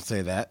 I'll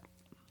say that.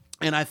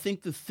 And I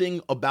think the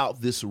thing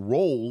about this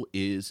role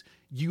is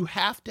you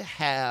have to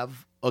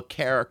have a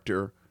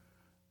character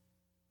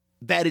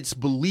that it's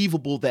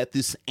believable that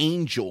this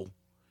angel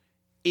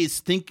is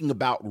thinking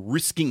about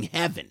risking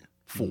heaven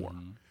for.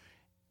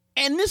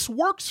 And this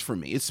works for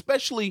me,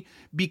 especially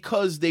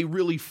because they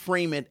really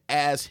frame it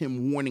as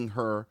him warning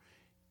her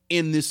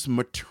in this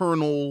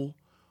maternal,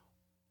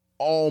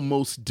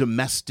 almost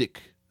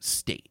domestic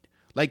state.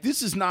 Like,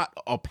 this is not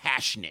a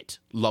passionate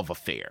love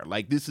affair.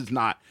 Like, this is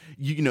not,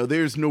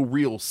 there's no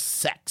real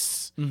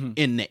sex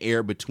in the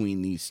air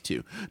between these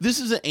two. This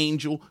is an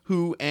angel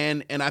who,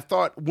 and I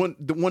thought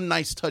the one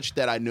nice touch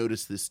that I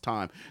noticed this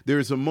time,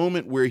 there's a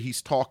moment where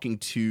he's talking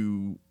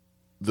to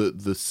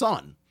the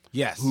son.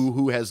 Yes.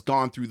 Who has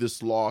gone through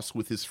this loss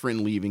with his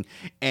friend leaving,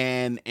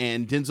 and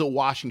Denzel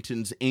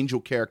Washington's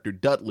angel character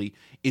Dudley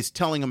is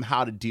telling him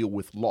how to deal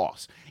with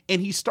loss.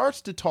 And he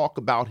starts to talk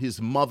about his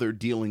mother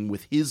dealing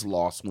with his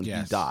loss when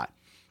he died.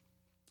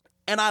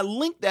 And I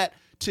link that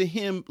to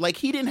him, like,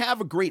 he didn't have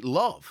a great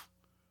love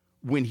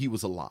when he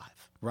was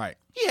alive. Right.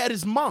 He had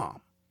his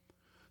mom.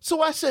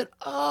 So I said,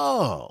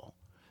 oh,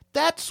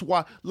 that's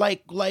why,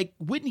 like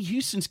Whitney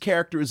Houston's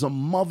character is a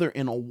mother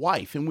and a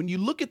wife. And when you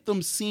look at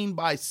them scene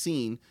by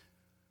scene,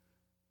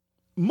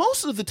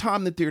 most of the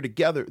time that they're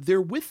together,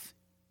 they're with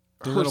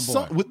her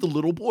son, with the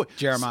little boy.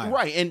 Jeremiah.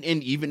 Right. And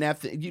even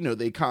after,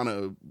 they kind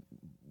of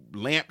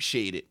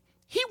lampshade it.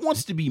 He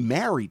wants to be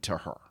married to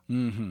her.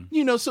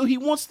 So he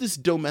wants this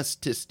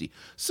domesticity.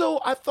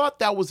 So I thought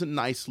that was a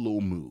nice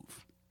little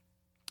move.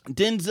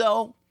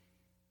 Denzel,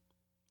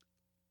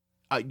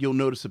 you'll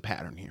notice a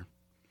pattern here.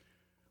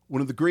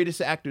 One of the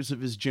greatest actors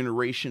of his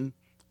generation,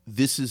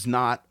 this is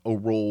not a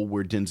role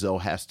where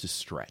Denzel has to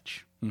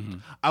stretch. Mm-hmm.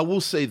 I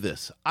will say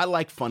this. I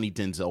like funny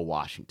Denzel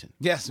Washington.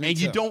 Yes, me and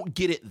too. you don't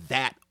get it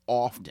that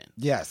often.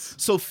 Yes.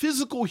 So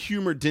physical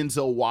humor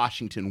Denzel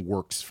Washington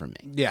works for me.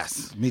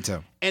 Yes, me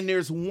too. And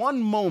there's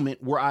one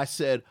moment where I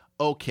said,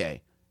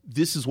 okay,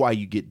 this is why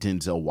you get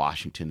Denzel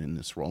Washington in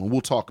this role. And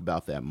we'll talk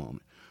about that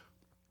moment.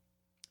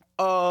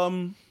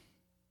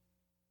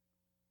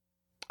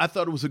 I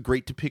thought it was a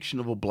great depiction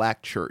of a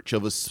black church,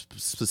 of a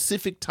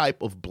specific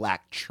type of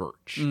black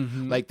church.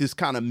 Mm-hmm. Like this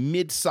kind of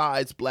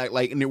mid-sized black,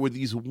 and there were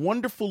these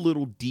wonderful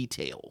little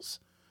details.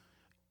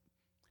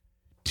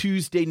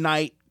 Tuesday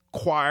night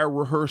choir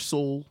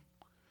rehearsal,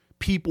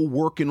 people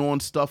working on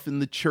stuff in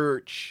the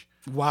church.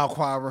 While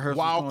choir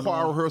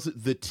rehearsal.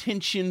 The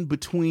tension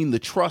between the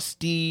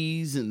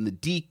trustees and the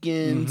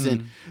deacons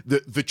and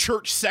the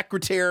church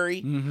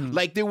secretary. Mm-hmm.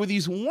 Like there were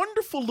these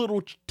wonderful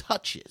little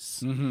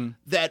touches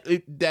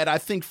that I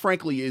think,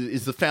 frankly,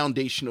 is the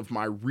foundation of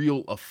my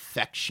real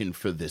affection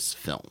for this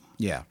film.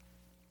 Yeah.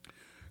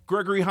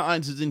 Gregory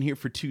Hines is in here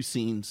for 2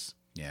 scenes.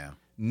 Yeah.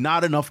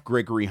 Not enough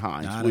Gregory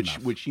Hines,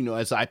 which,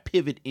 as I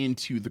pivot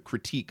into the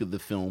critique of the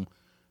film,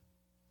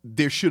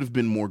 there should have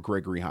been more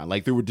Gregory Hines.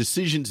 Like there were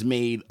decisions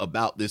made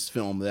about this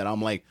film that I'm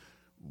like,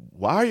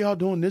 why are y'all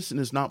doing this and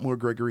it's not more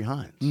Gregory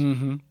Hines?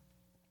 Mm-hmm.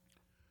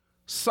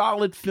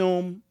 Solid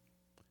film.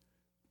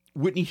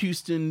 Whitney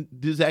Houston.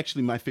 This is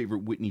actually my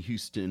favorite Whitney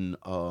Houston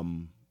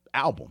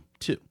album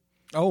too.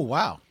 Oh,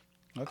 wow.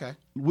 Okay.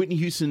 Whitney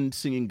Houston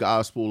singing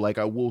gospel. Like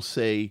I will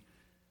say,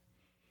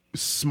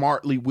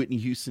 smartly, Whitney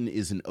Houston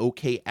is an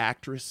okay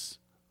actress,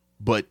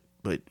 but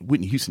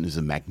Whitney Houston is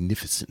a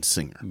magnificent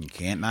singer. You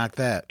can't knock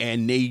that.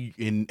 And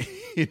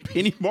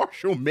Penny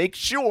Marshall makes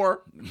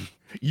sure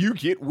you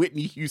get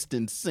Whitney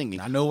Houston singing.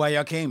 I know why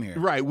y'all came here.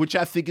 Right, which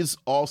I think is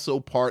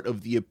also part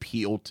of the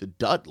appeal to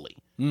Dudley,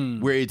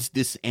 where it's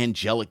this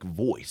angelic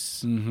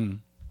voice. Mm-hmm.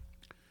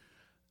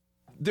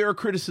 There are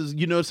criticisms.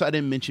 You notice I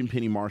didn't mention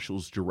Penny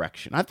Marshall's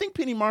direction. I think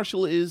Penny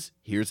Marshall is,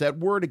 here's that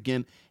word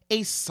again,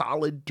 a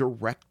solid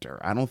director.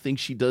 I don't think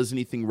she does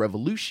anything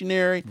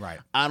revolutionary. Right.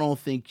 I don't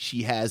think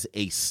she has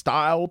a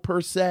style per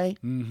se.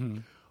 Mm-hmm.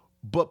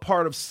 But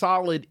part of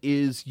solid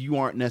is you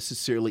aren't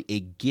necessarily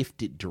a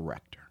gifted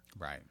director.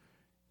 Right.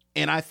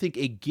 And I think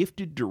a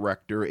gifted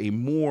director, a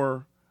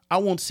more, I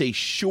won't say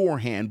sure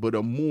hand, but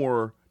a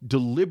more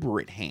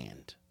deliberate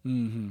hand.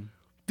 Mm-hmm.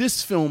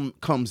 This film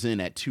comes in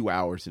at 2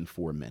 hours and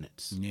 4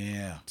 minutes.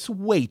 Yeah. It's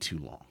way too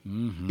long.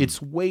 Mm-hmm.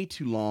 It's way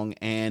too long.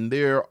 And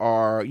there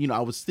are, I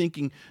was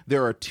thinking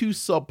there are 2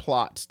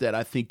 subplots that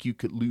I think you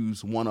could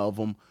lose one of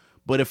them.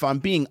 But if I'm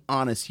being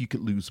honest, you could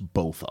lose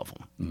both of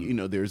them.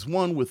 Mm-hmm. There's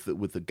one with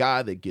the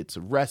guy that gets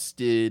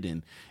arrested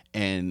and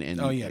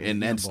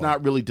that's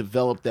not really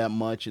developed that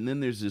much. And then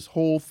there's this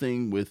whole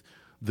thing with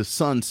the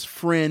son's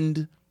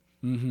friend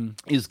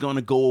is going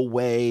to go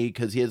away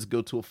because he has to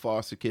go to a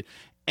foster kid.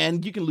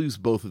 And you can lose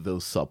both of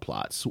those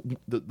subplots.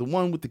 The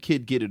one with the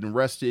kid getting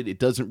arrested, it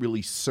doesn't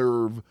really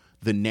serve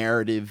the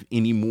narrative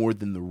any more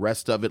than the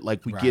rest of it.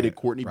 Like we get it,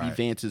 Courtney B.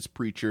 Vance's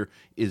preacher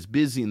is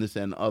busy and this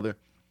and the other.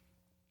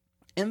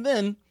 And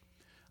then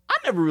I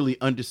never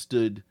really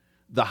understood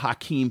the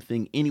Hakeem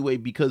thing anyway,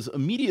 because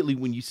immediately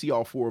when you see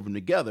all 4 of them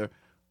together,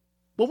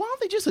 well, why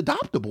don't they just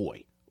adopt the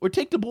boy or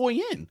take the boy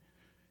in?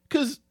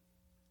 Because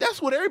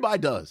that's what everybody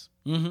does.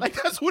 Mm-hmm.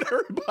 Like, that's what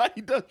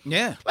everybody does.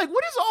 Yeah. Like,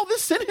 what is all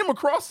this send him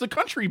across the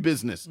country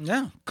business?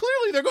 Yeah.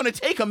 Clearly, they're going to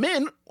take him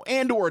in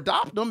and or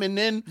adopt him, and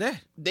then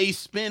they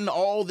spend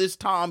all this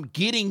time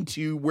getting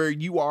to where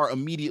you are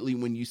immediately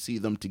when you see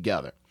them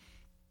together.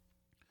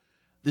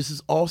 This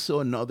is also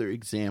another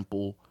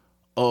example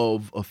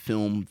of a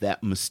film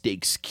that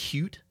mistakes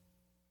cute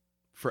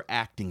for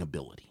acting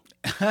ability.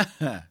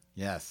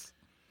 Yes.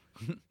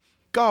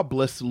 God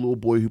bless the little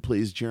boy who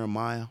plays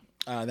Jeremiah.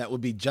 That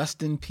would be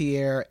Justin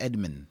Pierre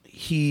Edmond.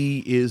 He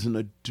is an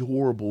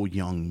adorable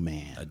young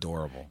man.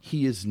 Adorable.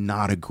 He is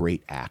not a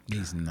great actor.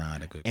 He's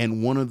not a good.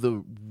 And one of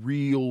the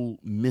real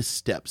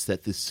missteps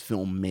that this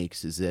film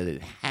makes is that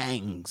it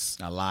hangs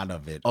a lot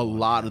of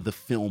the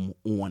film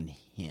on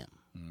him.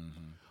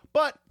 Mm-hmm.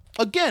 But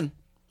again,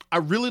 I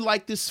really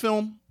like this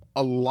film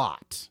a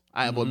lot.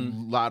 I have a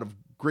lot of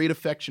great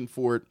affection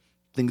for it.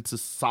 I think it's a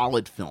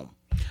solid film.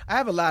 I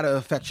have a lot of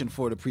affection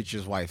for The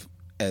Preacher's Wife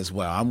as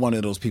well. I'm one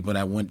of those people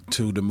that went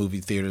to the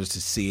movie theaters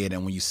to see it,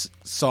 and when you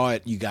saw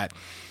it, you got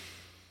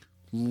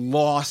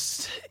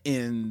lost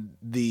in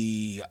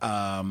the,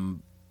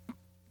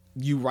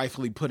 you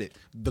rightfully put it,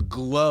 the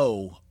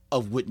glow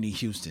of Whitney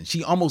Houston.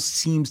 She almost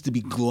seems to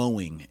be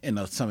glowing in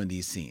some of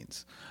these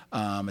scenes,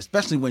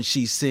 especially when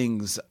she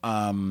sings,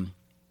 I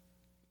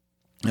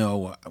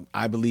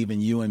Believe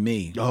in You and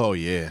Me. Oh,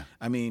 yeah.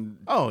 I mean,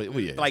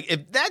 yeah. Like,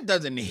 if that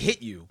doesn't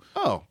hit you,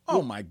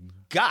 my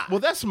God. Well,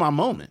 that's my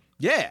moment.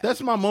 Yeah.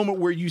 That's my moment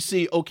where you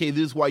see, okay,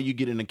 this is why you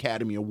get an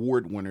Academy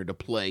Award winner to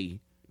play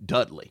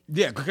Dudley.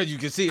 Yeah, because you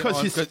can see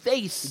because his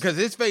face. Because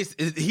his face,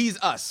 he's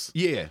us.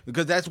 Yeah.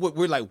 Because that's what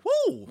we're like,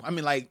 woo! I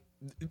mean, like,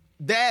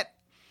 that,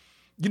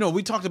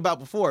 we talked about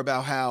before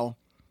about how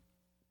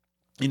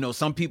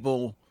some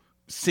people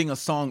sing a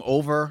song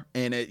over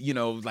and it,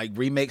 like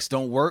remakes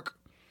don't work.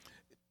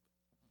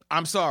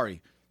 I'm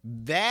sorry.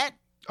 That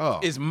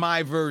is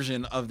my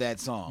version of that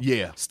song.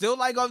 Yeah. Still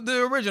like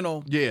the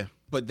original. Yeah.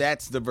 But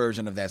that's the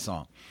version of that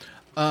song.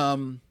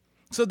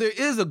 So there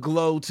is a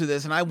glow to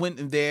this, and I went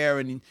in there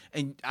and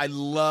I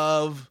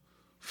love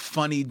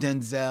funny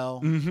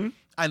Denzel. Mm-hmm.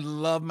 I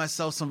love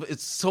myself some.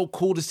 It's so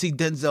cool to see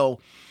Denzel,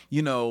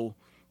 be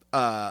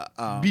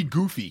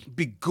goofy.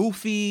 Be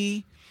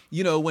goofy.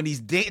 When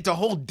he's the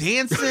whole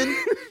dancing.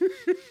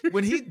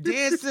 When he's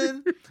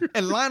dancing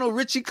and Lionel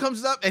Richie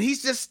comes up and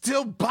he's just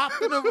still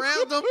bopping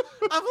around him,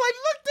 I'm like,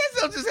 look,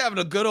 Denzel just having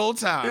a good old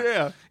time.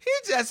 Yeah.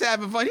 He's just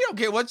having fun. He don't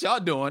care what y'all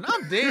doing.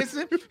 I'm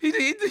dancing. He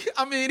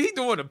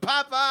doing the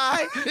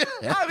Popeye.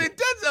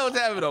 Denzel's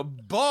having a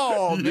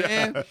ball,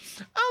 man. I'm like,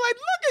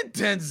 look at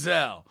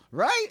Denzel,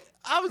 right?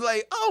 I was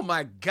like, oh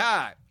my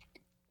God.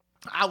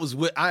 I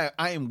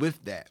am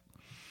with that.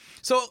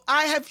 So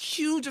I have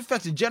huge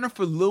affection.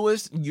 Jennifer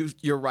Lewis,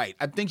 you're right.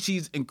 I think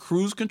she's in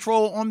cruise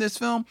control on this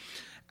film.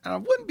 And I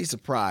wouldn't be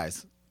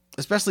surprised,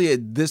 especially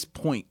at this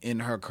point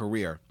in her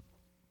career.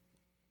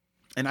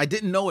 And I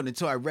didn't know it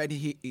until I read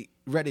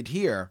it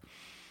here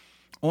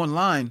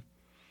online,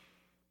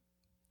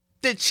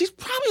 that she's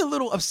probably a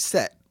little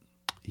upset.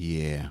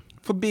 Yeah.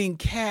 For being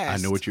cast.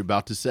 I know what you're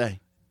about to say.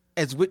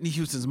 As Whitney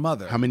Houston's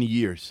mother. How many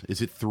years?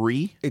 Is it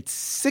 3? It's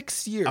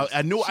 6 years.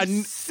 I know.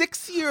 She's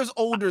 6 years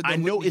older than I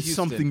know Whitney it's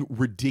Houston. something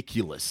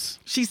ridiculous.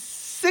 She's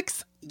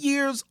 6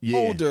 years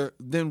older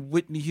than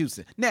Whitney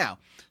Houston. Now,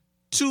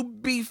 to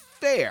be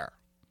fair,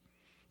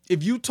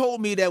 if you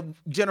told me that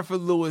Jennifer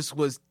Lewis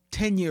was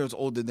 10 years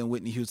older than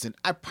Whitney Houston,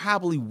 I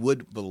probably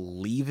would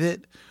believe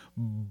it.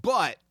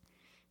 But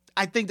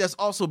I think that's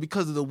also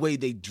because of the way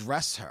they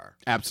dress her.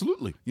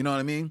 Absolutely. You know what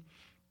I mean?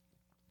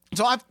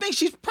 So I think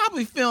she's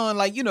probably feeling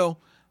like, I'm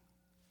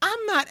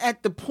not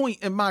at the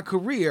point in my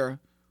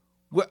career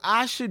where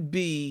I should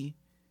be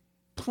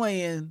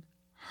playing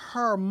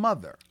her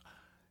mother.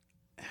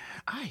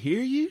 I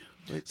hear you.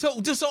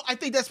 So I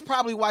think that's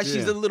probably why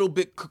she's a little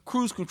bit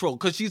cruise control,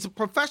 because she's a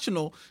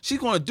professional. She's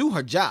going to do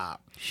her job.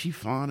 She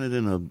fawned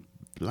in a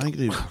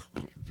blankety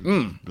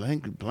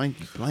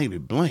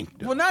blank.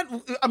 Well,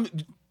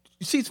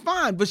 she's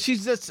fine, but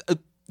she's just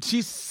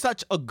she's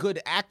such a good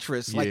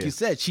actress. Like you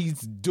said,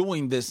 she's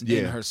doing this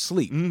in her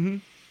sleep. Mm-hmm.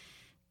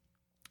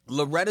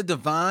 Loretta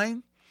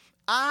Devine,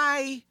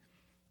 I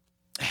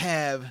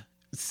have,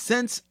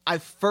 since I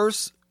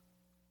first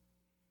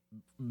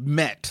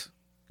met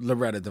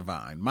Loretta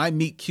Devine, my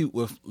meet cute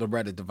with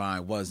Loretta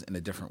Devine was in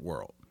a different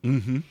world.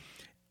 Mm-hmm.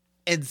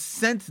 And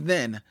since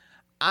then,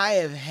 I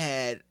have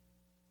had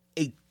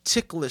a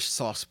ticklish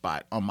soft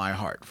spot on my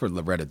heart for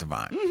Loretta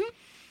Devine. Mm-hmm.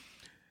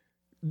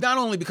 Not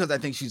only because I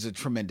think she's a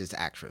tremendous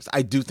actress.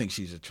 I do think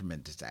she's a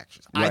tremendous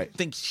actress. Right. I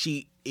think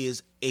she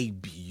is a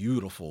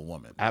beautiful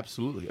woman.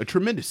 Absolutely. A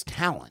tremendous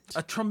talent.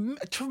 A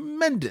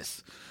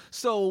tremendous.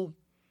 So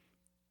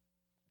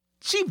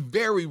she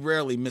very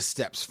rarely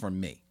missteps from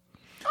me.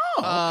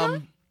 Oh,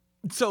 okay.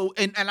 So,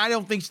 and I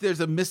don't think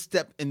there's a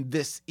misstep in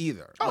this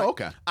either. Oh,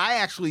 okay. I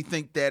actually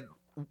think that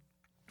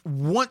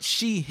once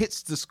she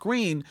hits the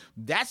screen,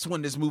 that's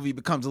when this movie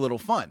becomes a little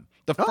fun.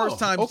 The first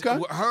time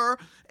her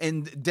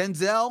and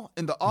Denzel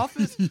in the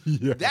office,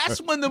 that's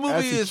when the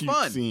movie is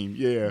fun. Scene.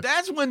 Yeah.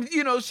 That's when,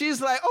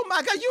 she's like, oh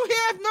my God, you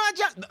have no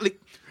job.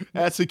 Like,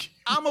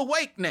 I'm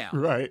awake now.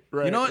 Right.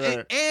 Right.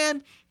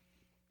 And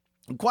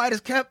quiet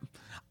as kept,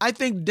 I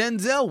think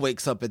Denzel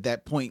wakes up at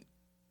that point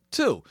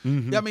too.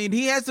 Mm-hmm. I mean,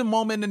 he has a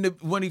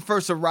moment when he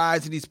first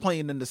arrives and he's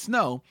playing in the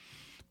snow,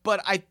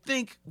 but I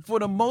think for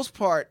the most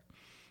part,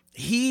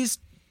 he's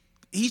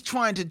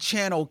trying to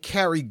channel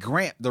Cary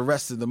Grant the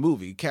rest of the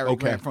movie, Cary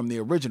Grant from the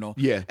original,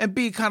 and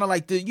be kind of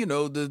like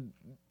the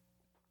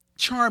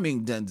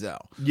charming Denzel,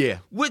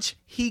 which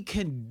he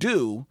can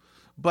do,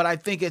 but I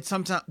think it's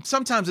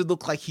sometimes it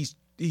looks like he's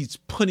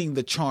putting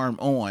the charm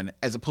on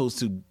as opposed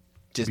to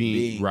just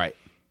being right.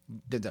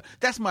 Denzel.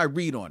 That's my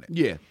read on it.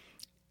 Yeah,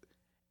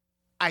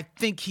 I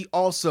think he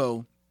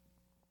also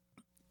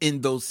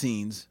in those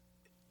scenes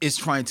is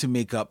trying to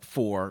make up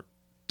for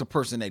the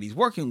person that he's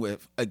working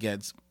with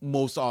against,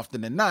 most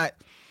often than not,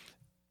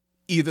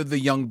 either the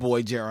young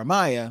boy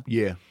Jeremiah.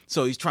 Yeah.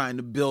 So he's trying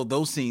to build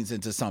those scenes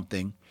into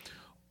something,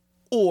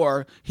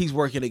 or he's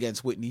working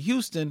against Whitney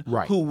Houston,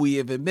 who we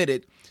have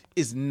admitted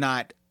is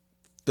not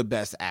the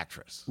best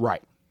actress.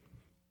 Right.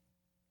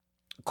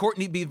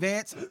 Courtney B.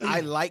 Vance, I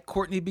like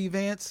Courtney B.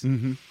 Vance,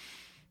 mm-hmm.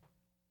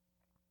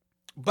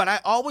 but I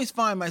always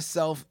find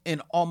myself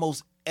in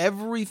almost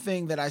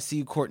everything that I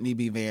see Courtney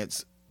B.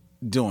 Vance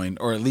doing,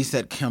 or at least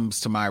that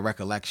comes to my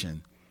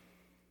recollection,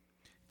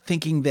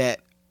 thinking that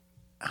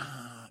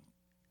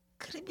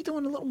could he be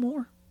doing a little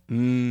more?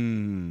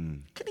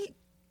 Could he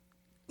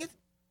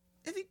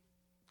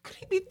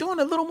be doing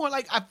a little more?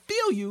 Like, I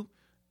feel you,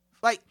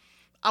 like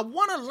I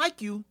want to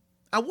like you,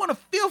 I want to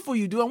feel for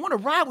you, dude. I want to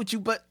ride with you,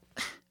 but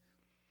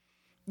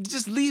it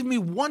just leaves me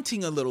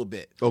wanting a little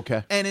bit.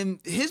 Okay. And in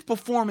his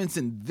performance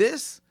in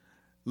this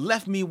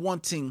left me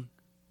wanting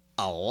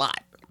a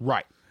lot.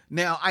 Right.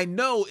 Now, I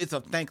know it's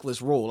a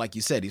thankless role. Like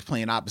you said, he's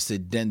playing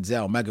opposite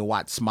Denzel,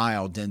 megawatt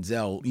smile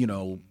Denzel,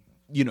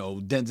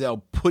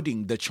 Denzel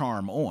putting the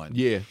charm on.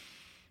 Yeah.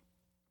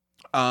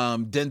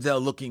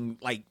 Denzel looking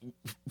like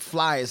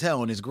fly as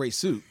hell in his gray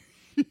suit.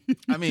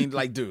 I mean,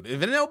 like, dude, if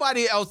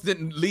nobody else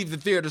didn't leave the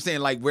theater saying,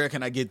 like, where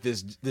can I get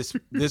this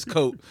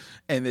coat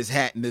and this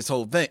hat and this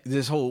whole thing,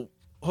 this whole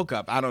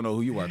hookup, I don't know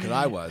who you were, because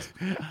I was.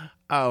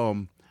 I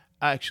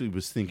actually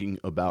was thinking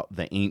about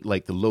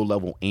the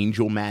low-level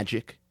angel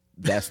magic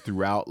that's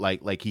throughout,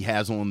 like he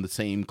has on the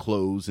same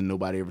clothes and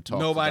nobody ever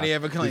talks about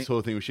this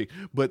whole thing with shit.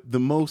 But the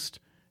most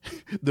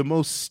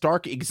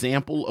stark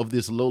example of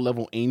this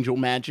low-level angel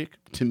magic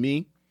to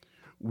me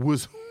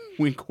was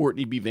when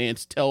Courtney B.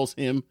 Vance tells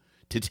him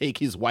to take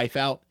his wife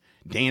out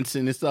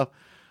dancing and stuff.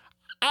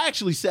 I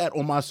actually sat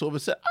on my sofa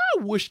and said,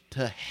 I wish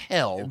to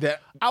hell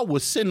that I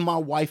would send my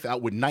wife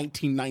out with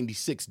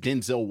 1996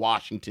 Denzel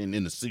Washington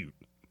in a suit.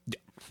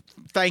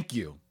 Thank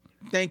you.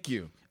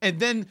 And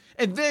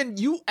then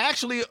you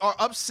actually are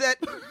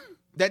upset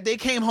that they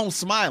came home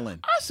smiling.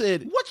 I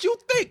said, what you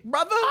think,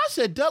 brother? I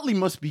said, Dudley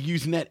must be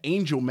using that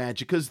angel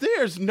magic because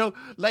there's no,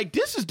 like,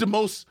 this is the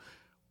most,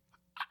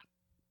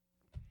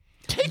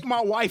 take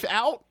my wife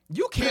out.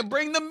 You can't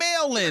bring the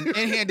mail in and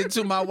hand it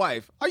to my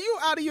wife. Are you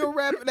out of your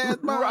rabbit ass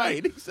mind?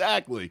 Right,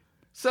 exactly.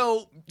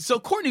 So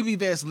Courtney B.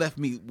 Vance left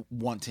me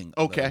wanting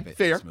a little bit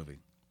fair. This movie.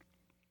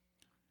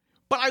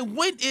 But I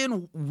went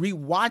in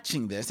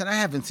rewatching this, and I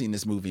haven't seen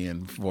this movie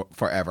in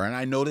forever, and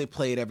I know they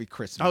play it every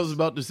Christmas. I was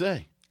about to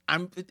say.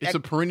 It's a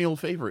perennial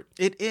favorite.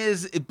 It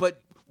is,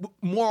 but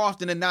more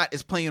often than not,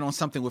 it's playing on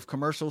something with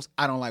commercials.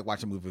 I don't like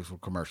watching movies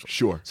with commercials.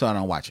 Sure. So I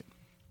don't watch it.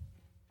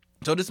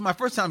 So this is my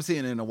first time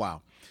seeing it in a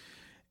while.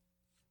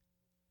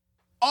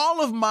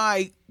 All of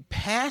my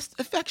past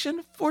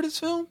affection for this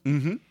film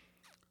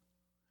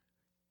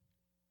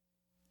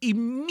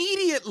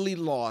immediately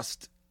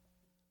lost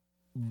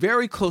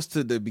very close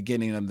to the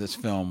beginning of this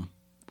film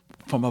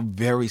from a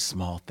very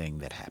small thing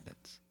that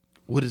happens.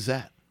 What is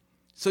that?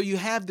 So you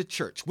have the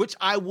church, which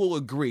I will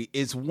agree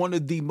is one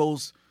of the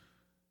most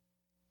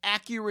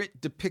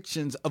accurate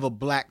depictions of a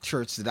black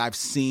church that I've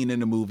seen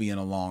in a movie in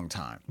a long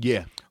time.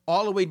 Yeah.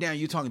 All the way down,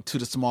 you're talking to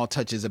the small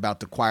touches about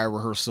the choir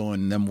rehearsal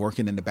and them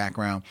working in the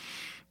background.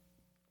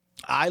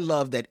 I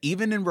love that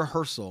even in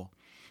rehearsal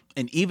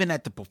and even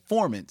at the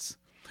performance,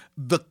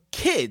 the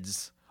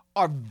kids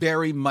are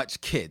very much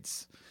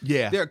kids.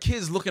 Yeah. There are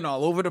kids looking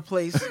all over the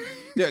place.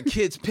 There are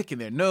kids picking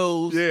their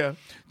nose. Yeah.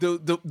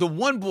 The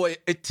one boy,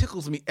 it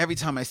tickles me every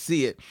time I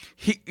see it.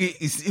 He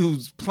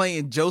was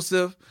playing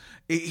Joseph.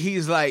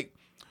 He's like,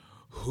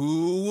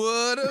 who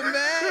would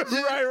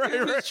imagine?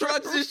 right. He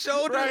shrugs his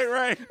shoulders.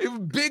 Right.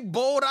 Big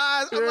bold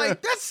eyes. I'm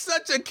like, that's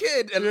such a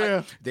kid. And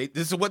like,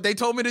 this is what they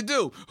told me to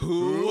do.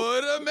 Who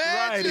would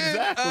imagine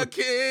a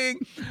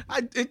king?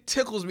 It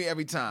tickles me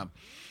every time.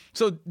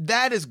 So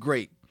that is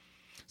great.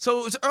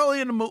 So it's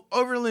early in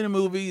the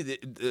movie.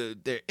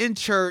 They're in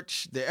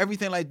church. They're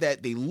everything like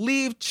that. They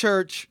leave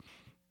church.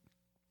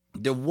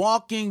 They're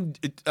walking.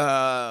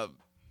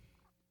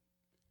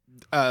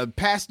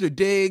 Pastor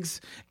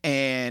Diggs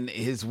and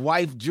his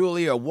wife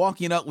Julie are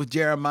walking up with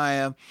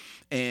Jeremiah,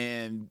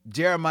 and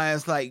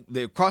Jeremiah's like,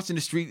 they're crossing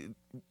the street.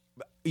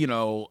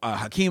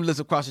 Hakeem lives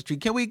across the street.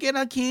 Can we get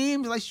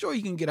Hakeem? He's like, sure,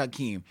 you can get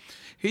Hakeem.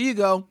 Here you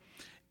go.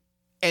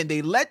 And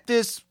they let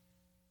this,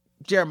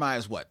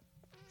 Jeremiah's what,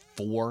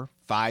 4,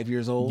 5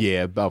 years old?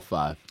 Yeah, about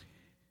 5.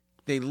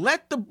 They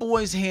let the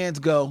boy's hands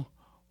go.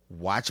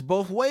 Watch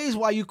both ways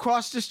while you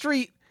cross the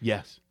street.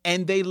 Yes.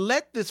 And they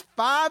let this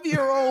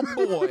 5-year-old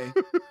boy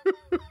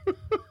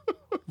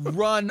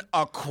run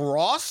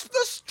across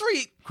the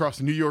street. Across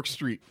New York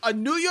Street. A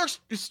New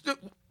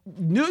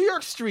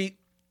York Street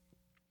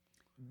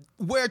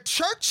where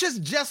church is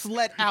just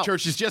let out.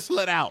 Church is just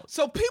let out.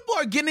 So people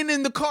are getting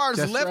in the cars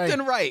left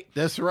and right.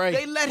 That's right.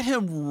 They let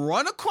him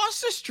run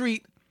across the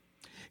street,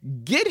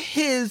 get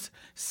his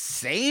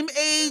same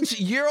age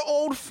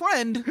year-old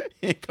friend,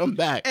 and come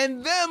back.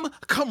 And them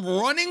come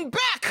running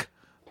back.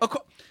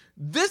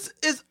 This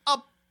is a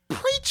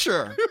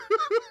preacher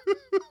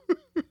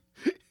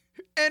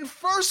and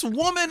first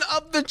woman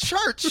of the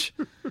church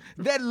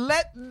that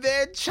let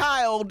their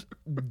child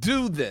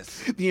do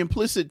this. The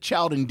implicit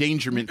child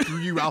endangerment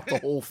throughout the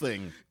whole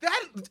thing.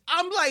 That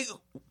I'm like,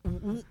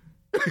 is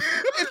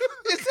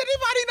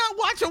anybody not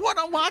watching what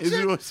I'm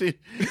watching?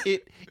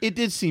 It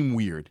did seem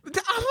weird. I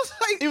was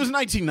like, it was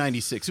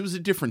 1996. It was a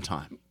different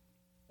time.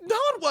 No,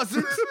 it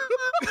wasn't.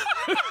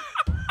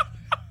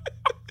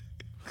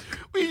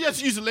 We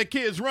just used to let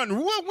kids run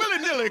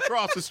willy-nilly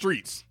across the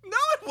streets. No,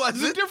 it wasn't.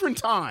 It was a different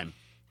time.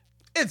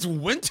 It's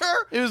winter.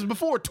 It was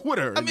before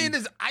Twitter. I mean,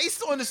 there's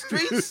ice on the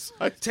streets.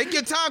 Take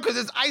your time because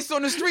there's ice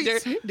on the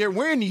streets. They're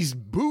wearing these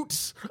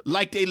boots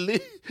like they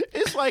live.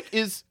 It's like,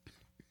 is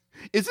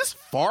this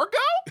Fargo?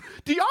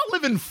 Do y'all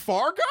live in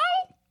Fargo?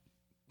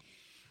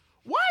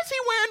 Why is he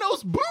wearing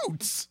those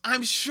boots?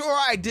 I'm sure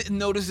I didn't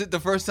notice it the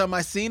first time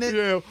I seen it.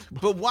 Yeah.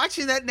 But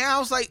watching that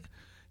now, it's like,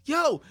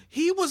 Yo,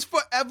 he was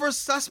forever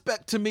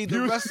suspect to me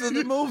the rest of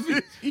the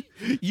movie.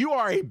 You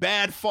are a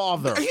bad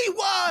father. He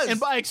was. And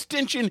by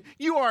extension,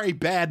 you are a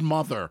bad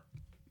mother.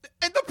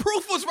 And the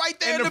proof was right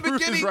there in the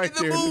beginning of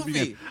the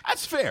movie.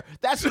 That's fair.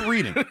 That's the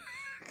reading.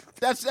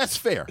 That's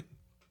fair.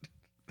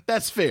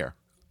 That's fair.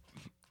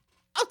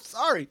 I'm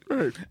sorry.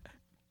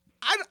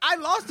 I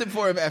lost it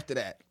for him after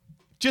that.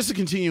 Just to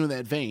continue in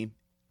that vein,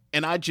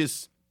 and I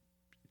just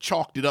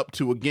chalked it up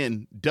to,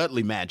 again,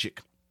 Dudley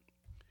magic.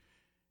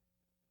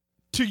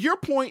 To your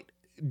point,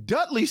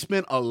 Dudley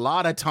spent a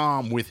lot of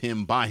time with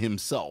him by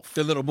himself.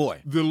 The little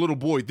boy.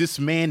 This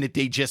man that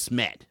they just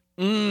met.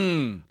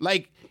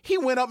 Like, he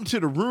went up into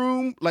the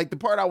room, like the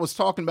part I was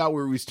talking about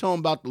where he was telling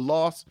about the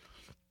loss,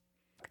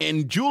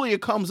 and Julia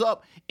comes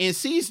up and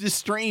sees this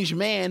strange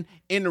man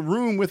in the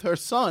room with her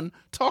son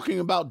talking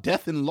about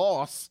death and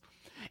loss,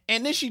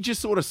 and then she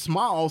just sort of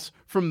smiles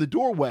from the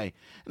doorway.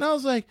 And I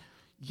was like,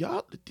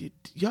 y'all, it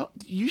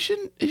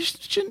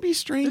shouldn't be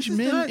strange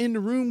men in the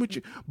room with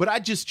you. But I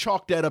just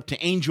chalked that up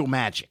to angel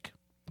magic.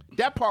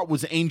 That part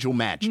was angel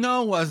magic.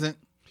 No, it wasn't.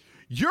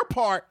 Your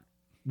part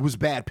was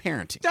bad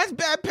parenting. That's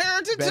bad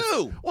parenting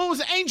too. Well, it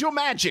was angel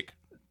magic.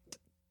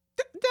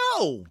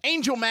 No.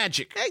 Angel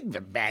magic.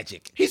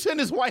 Magic. He sent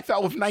his wife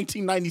out with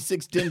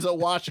 1996 Denzel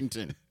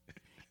Washington.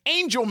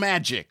 Angel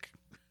magic.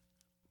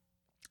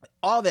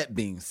 All that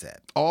being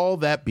said.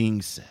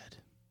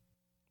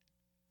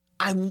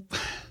 I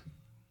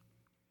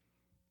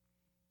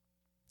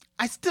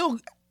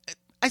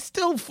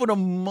still for the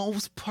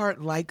most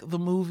part like the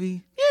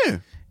movie. Yeah.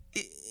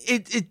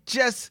 It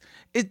just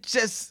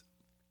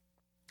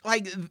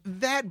like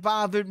that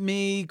bothered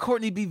me.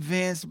 Courtney B.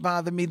 Vance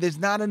bothered me. There's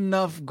not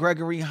enough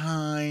Gregory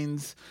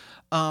Hines.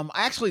 I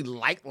actually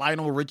like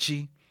Lionel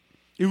Richie.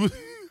 I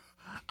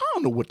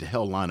don't know what the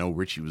hell Lionel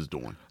Richie was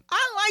doing.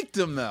 I liked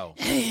him though.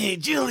 Hey,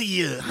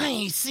 Julia, I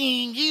ain't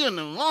seen you in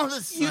the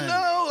longest time. You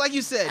know, like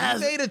you said, he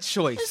made a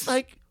choice. It's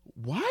like,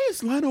 why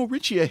is Lionel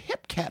Richie a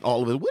hip cat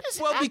all of it? What is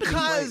happening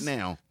right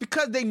now?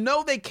 Because they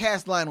know they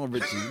cast Lionel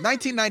Richie.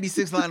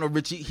 1996 Lionel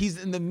Richie, he's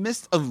in the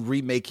midst of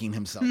remaking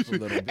himself a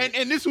little bit.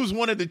 And this was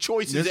one of the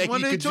choices that he could do.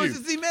 One of the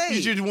choices he made.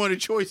 He's just one of the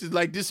choices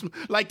like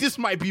this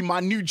might be my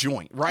new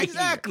joint, right?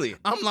 Exactly. Here.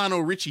 I'm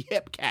Lionel Richie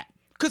hip cat.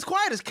 Because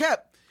quiet as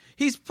kept,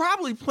 he's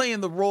probably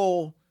playing the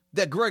role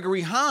that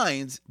Gregory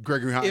Hines,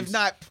 if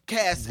not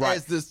cast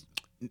as this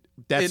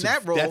in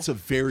that role, that's a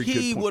very good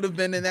point. He would have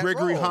been in that role.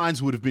 Gregory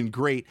Hines would have been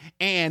great.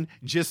 And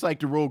just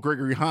like the role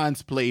Gregory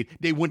Hines played,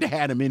 they wouldn't have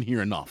had him in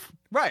here enough.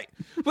 Right.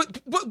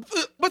 But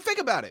think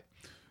about it.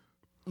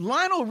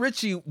 Lionel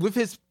Richie with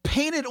his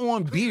painted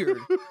on beard,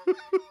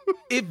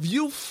 if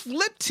you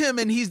flipped him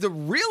and he's the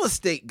real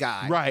estate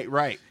guy.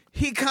 Right.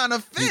 He kind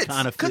of fits.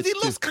 Because he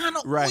looks kind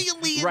of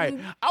oily. Right.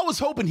 I was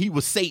hoping he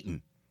was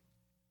Satan.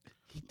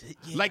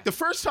 Yeah. Like the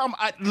first time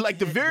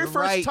very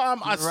first time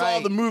I saw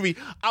the movie,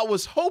 I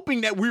was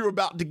hoping that we were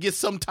about to get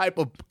some type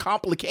of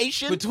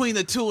complication between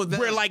the two of them,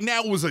 where like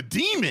now it was a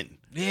demon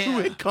who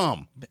had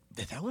come.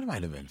 That would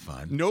might have been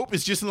fun. Nope,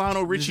 it's just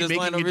Lionel Richie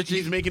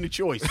he's making a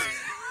choice.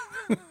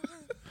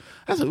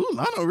 I said, ooh,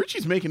 Lionel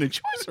Richie's making a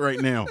choice right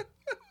now.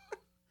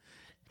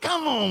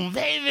 Come on,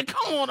 baby,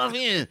 come on up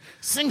here,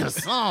 sing a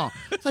song.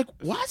 It's like,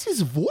 why is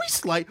his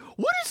voice like?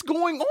 What is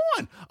going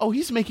on? Oh,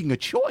 he's making a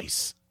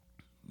choice.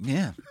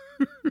 Yeah.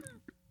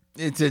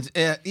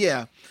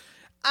 Yeah.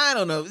 I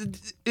don't know.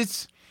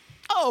 It's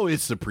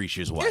the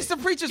Preacher's Wife. It's the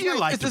Preacher's Wife.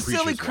 Like it's a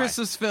silly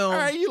Christmas film. All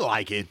right, you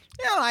like it.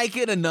 I like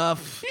it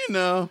enough.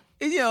 You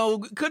know,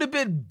 could have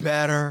been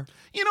better.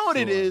 You know what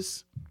it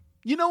is?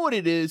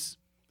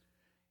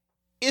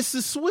 It's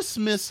the Swiss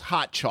Miss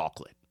hot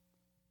chocolate.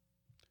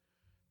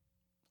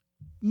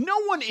 No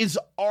one is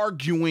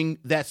arguing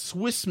that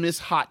Swiss Miss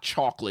hot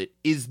chocolate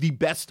is the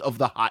best of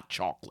the hot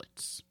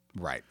chocolates.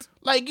 Right.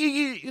 Like,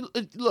 you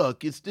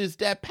look, it's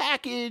that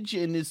package,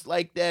 and it's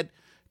like that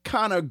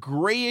kind of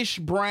grayish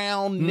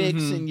brown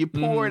mix, and you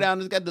pour it out,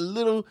 and it's got the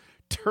little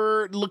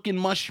turd-looking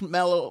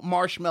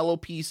marshmallow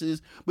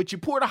pieces, but you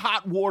pour the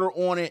hot water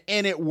on it,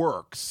 and it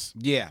works.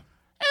 Yeah. And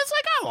it's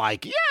like, I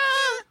like it.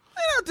 Yeah,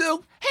 I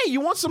do. Hey,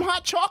 you want some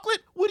hot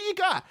chocolate? What do you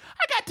got?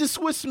 I got the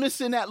Swiss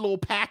Miss in that little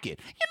packet.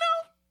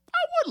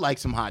 I would like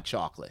some hot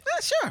chocolate. Yeah,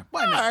 sure.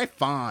 Why not? All right,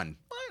 fine.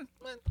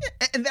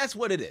 And that's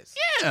what it is.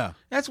 Yeah.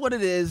 That's what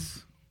it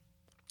is.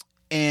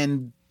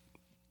 And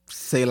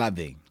c'est la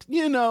vie.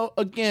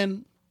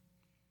 Again,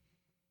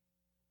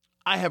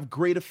 I have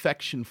great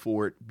affection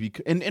for it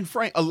because, and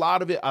Frank, a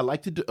lot of it I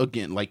like to do,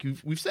 again, like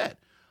we've said,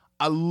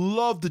 I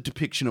love the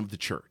depiction of the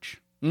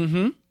church.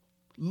 Mm-hmm.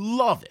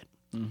 Love it.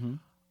 Mm-hmm.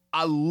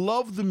 I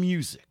love the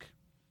music.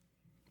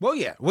 Well,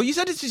 yeah. Well, you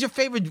said this is your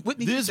favorite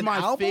Whitney Houston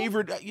album? This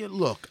is my favorite.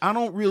 Look, I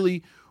don't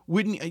really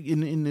Whitney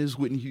in this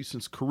Whitney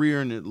Houston's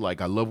career, and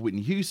I love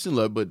Whitney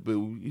Houston, but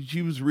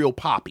she was real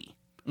poppy.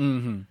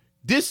 Mm-hmm.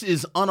 This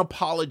is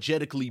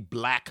unapologetically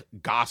black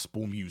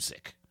gospel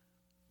music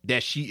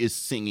that she is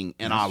singing,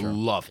 and I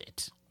love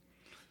it.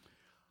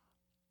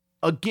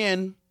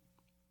 Again,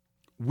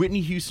 Whitney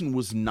Houston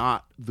was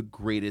not the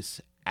greatest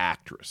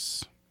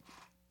actress.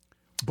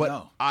 But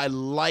No. I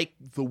like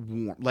the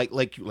warm,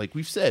 like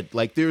we've said,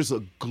 like there's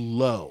a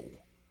glow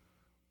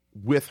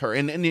with her,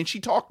 and then she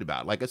talked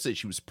about it. Like I said,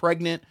 she was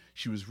pregnant.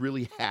 She was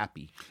really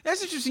happy.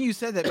 That's interesting you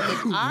said that,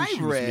 because I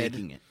she was read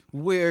making it.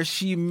 where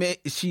she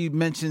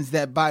mentions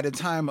that by the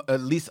time,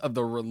 at least of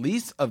the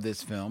release of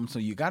this film, so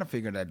you got to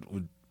figure that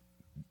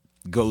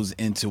goes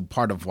into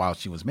part of while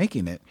she was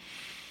making it,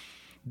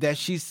 that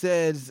she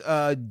says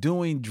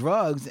doing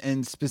drugs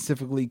and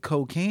specifically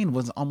cocaine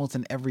was almost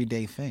an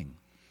everyday thing.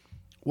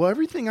 Well,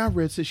 everything I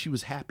read says she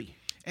was happy.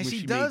 And when she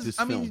made does. this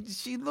I film. mean,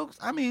 she looks.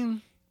 I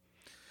mean,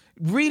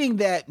 reading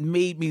that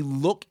made me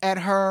look at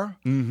her,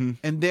 and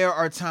there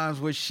are times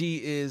where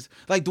she is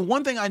like the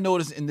one thing I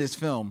noticed in this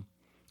film,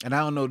 and I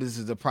don't know if this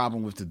is a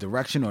problem with the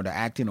direction or the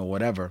acting or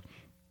whatever,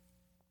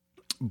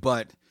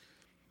 but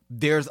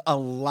there's a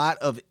lot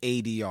of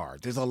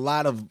ADR. There's a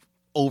lot of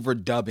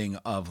overdubbing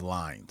of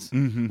lines,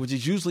 which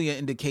is usually an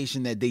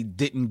indication that they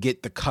didn't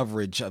get the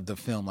coverage of the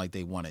film like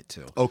they wanted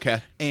to.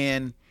 Okay.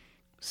 And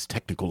It's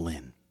technical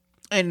in.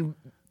 And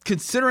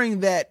considering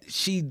that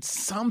she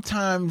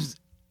sometimes,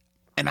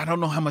 and I don't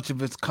know how much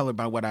of it's colored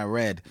by what I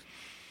read,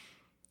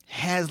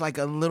 has like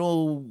a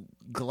little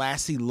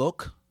glassy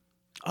look.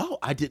 Oh,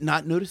 I did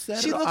not notice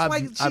that. She at all.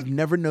 looks I've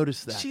never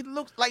noticed that. She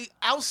looks like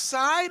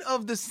outside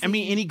of the scene. I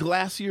mean, any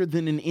glassier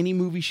than in any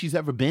movie she's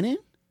ever been in?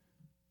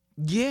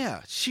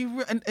 Yeah, she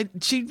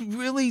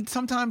really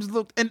sometimes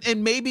looked,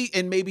 and maybe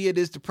it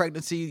is the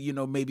pregnancy. You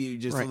know, maybe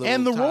you're just a little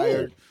and the tired.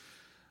 role.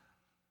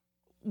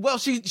 Well,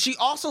 she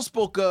also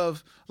spoke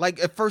of, like,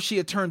 at first she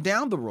had turned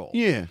down the role.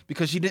 Yeah.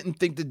 Because she didn't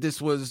think that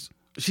this was,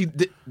 she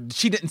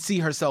didn't see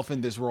herself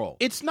in this role.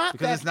 It's not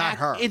because that it's not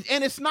her.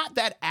 and it's not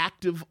that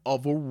active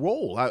of a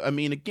role. I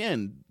mean,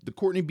 again, the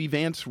Courtney B.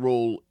 Vance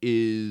role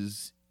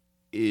is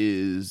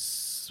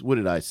what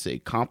did I say?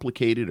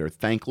 Complicated or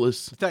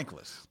thankless?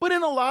 Thankless. But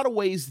in a lot of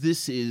ways,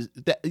 this is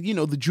that, you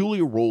know, the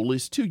Julia role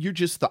is too. You're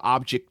just the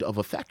object of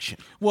affection.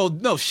 Well,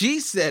 no, she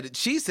said that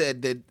she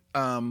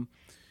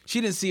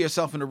didn't see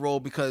herself in the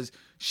role because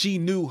she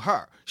knew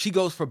her. She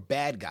goes for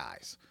bad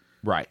guys.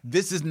 Right.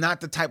 This is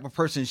not the type of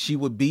person she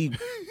would be,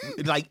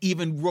 like,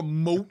 even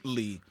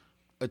remotely.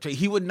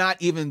 He would not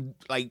even,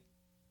 like,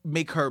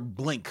 make her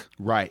blink.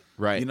 Right.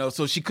 You know,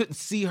 so she couldn't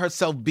see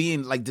herself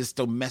being like this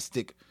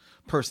domestic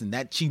person.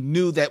 That she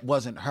knew that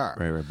wasn't her.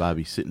 Right.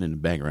 Bobby sitting in the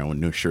background with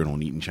no shirt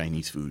on, eating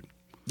Chinese food.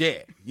 Yeah,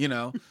 you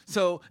know.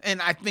 So,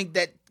 and I think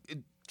that it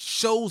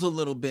shows a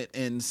little bit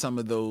in some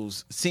of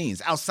those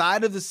scenes.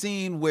 Outside of the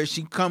scene where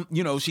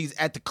she's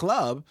at the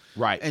club,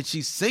 right, and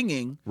she's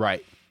singing,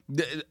 right.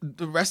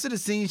 The rest of the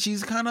scene,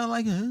 she's kind of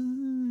like,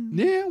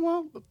 yeah,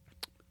 well,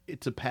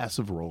 it's a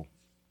passive role.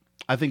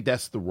 I think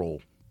that's the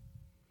role.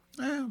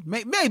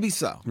 Maybe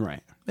so.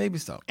 Right. Maybe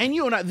so. And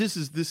you and I, this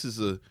is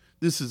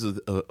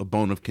a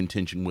bone of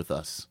contention with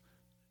us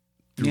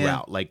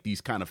throughout, like these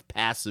kind of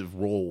passive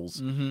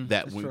roles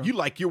that when you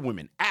like your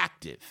women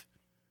active,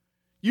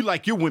 you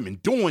like your women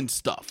doing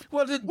stuff,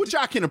 which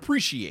I can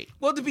appreciate.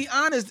 Well, to be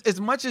honest,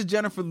 as much as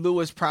Jennifer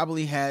Lewis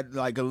probably had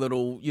like a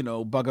little,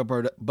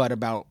 butt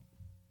about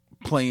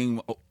playing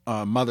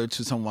mother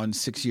to someone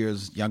 6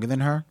 years younger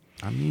than her.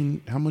 I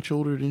mean, how much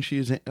older than she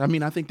is? I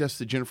mean, I think that's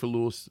the Jennifer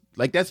Lewis,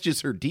 like that's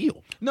just her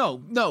deal. No,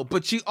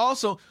 but she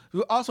also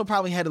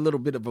probably had a little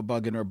bit of a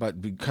bug in her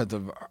butt because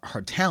of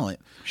her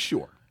talent.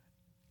 Sure.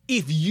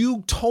 If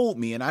you told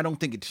me, and I don't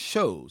think it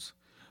shows,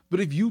 but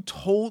if you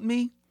told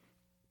me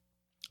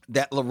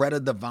that Loretta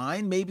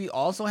Devine maybe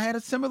also had a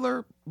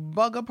similar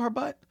bug up her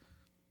butt,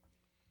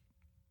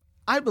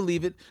 I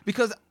believe it,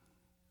 because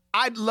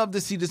I'd love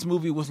to see this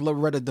movie with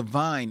Loretta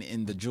Devine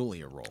in the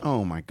Julia role.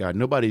 Oh my God.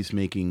 Nobody's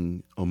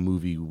making a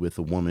movie with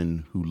a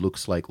woman who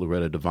looks like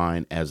Loretta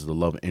Devine as the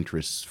love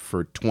interest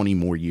for 20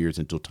 more years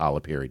until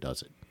Tyler Perry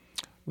does it.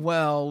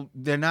 Well,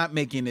 they're not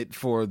making it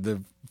for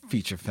the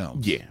feature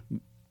films. Yeah.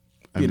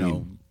 I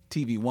mean,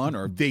 TV One,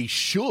 or they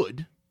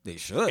should. They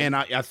should. And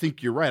I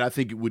think you're right. I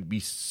think it would be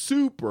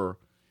super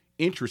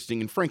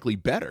interesting and frankly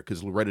better,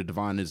 because Loretta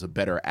Devine is a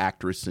better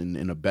actress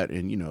and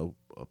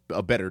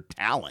a better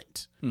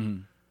talent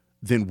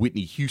than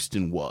Whitney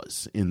Houston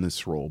was in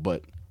this role.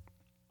 But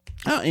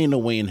ain't no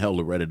way in hell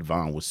Loretta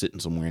Devine was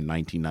sitting somewhere in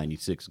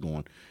 1996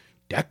 going,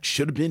 that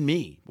should have been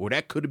me, or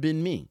that could have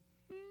been me.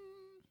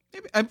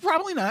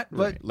 Probably not.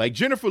 But like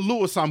Jennifer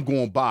Lewis, I'm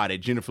going by that.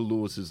 Jennifer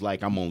Lewis is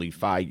like, I'm only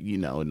 5,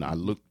 and I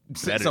look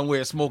better.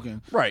 Somewhere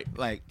smoking. Right.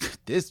 Like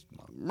this.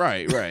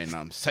 Right. And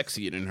I'm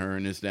sexier than her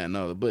and this, that, and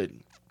other. But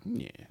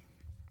yeah.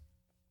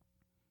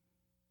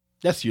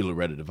 That's your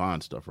Loretta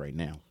Devine stuff right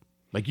now.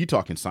 Like, you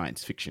talking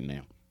science fiction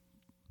now.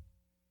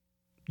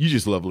 You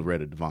just love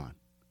Loretta Devine,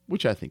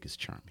 which I think is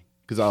charming,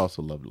 because I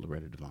also love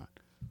Loretta Devine.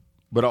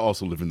 But I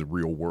also live in the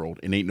real world,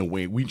 and ain't no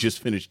way. We just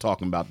finished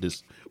talking about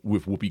this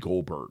with Whoopi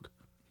Goldberg.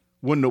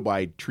 Wasn't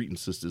nobody treating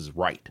sisters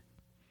right.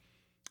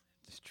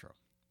 It's true.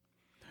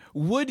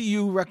 Would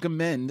you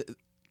recommend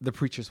The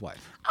Preacher's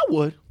Wife? I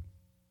would.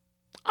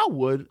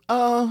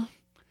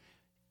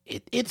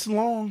 It's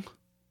long.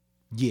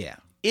 Yeah.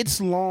 It's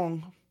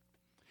long.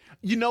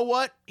 You know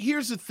what?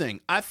 Here's the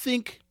thing. I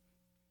think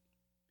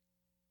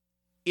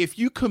if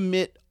you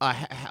commit a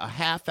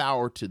half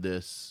hour to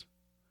this,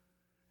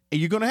 and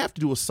you're going to have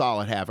to do a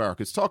solid half hour,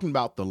 because talking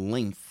about the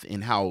length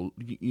and how,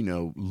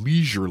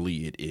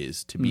 leisurely it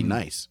is to be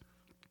nice.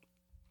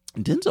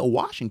 Denzel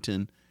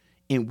Washington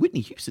and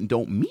Whitney Houston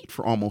don't meet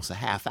for almost a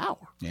half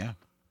hour. Yeah.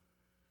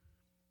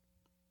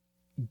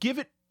 Give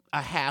it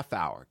a half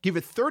hour. Give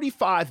it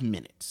 35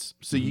 minutes.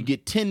 So you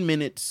get 10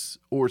 minutes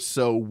or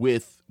so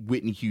with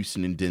Whitney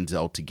Houston and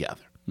Denzel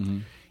together.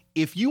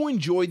 If you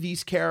enjoy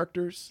these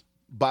characters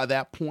by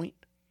that point,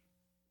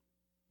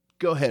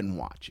 go ahead and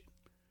watch it.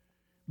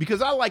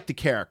 Because I like the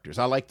characters.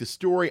 I like the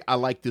story. I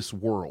like this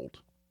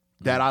world.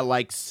 That I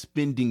like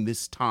spending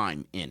this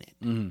time in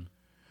it.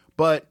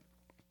 But,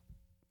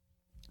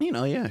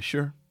 yeah,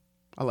 sure.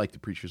 I like The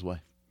Preacher's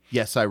Wife.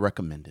 Yes, I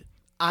recommend it.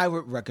 I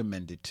would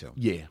recommend it too.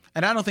 Yeah.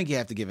 And I don't think you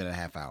have to give it a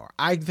half hour.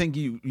 I think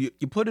you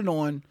put it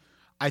on.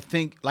 I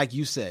think, like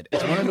you said,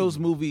 it's one of those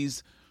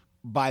movies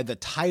by the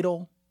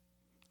title,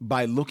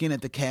 by looking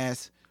at the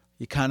cast,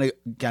 you kind of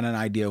got an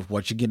idea of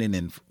what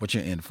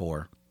you're in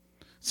for.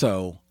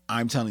 So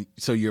I'm telling you,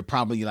 so you're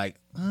probably like,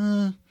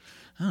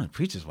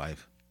 Preacher's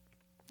Wife.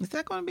 Is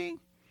that going to be?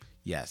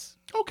 Yes.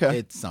 Okay.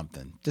 It's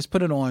something. Just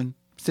put it on,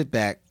 sit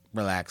back,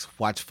 relax,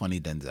 watch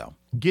funny Denzel.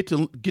 Get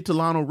to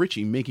Lionel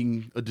Richie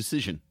making a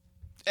decision.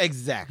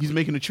 Exactly. He's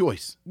making a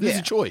choice. This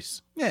is a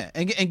choice. Yeah,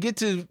 and get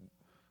to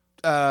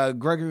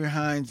Gregory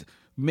Hines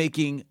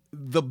making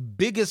the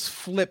biggest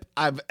flip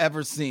I've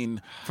ever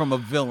seen from a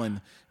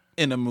villain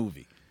in a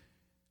movie.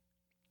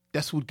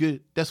 That's what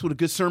a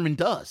good sermon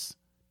does.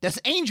 That's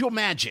angel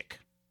magic.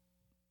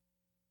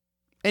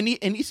 And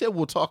he said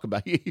we'll talk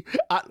about it.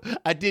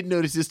 I did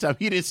notice this time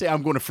he didn't say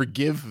I'm going to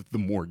forgive the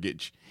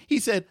mortgage. He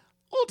said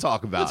we'll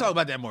talk about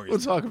that mortgage. We'll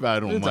talk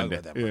about it on Monday.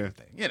 Talk about that mortgage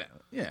thing.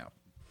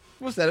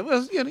 What's that?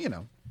 Well,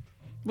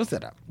 what's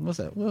that up? What's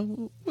that?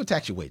 We'll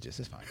tax your wages.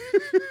 It's fine.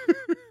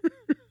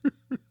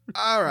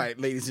 All right,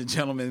 ladies and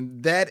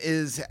gentlemen, that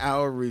is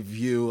our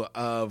review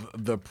of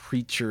The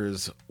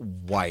Preacher's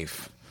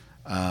Wife.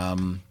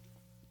 It's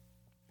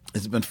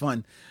been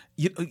fun.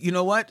 You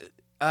know what?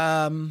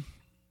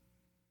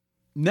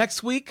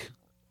 Next week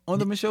on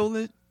the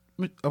show,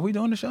 are we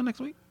doing the show next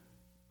week?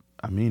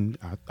 I mean,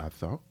 I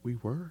thought we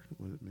were.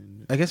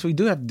 I guess we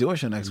do have to do a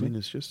show next week.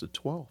 It's just the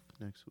 12th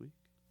next week.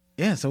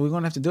 Yeah, so we're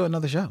going to have to do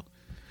another show.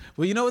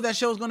 Well, you know what that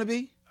show is going to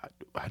be?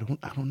 I don't know.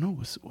 I don't know.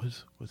 What's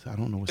it's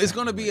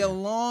going to be a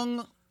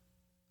long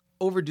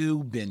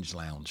overdue binge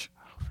lounge.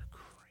 Oh, for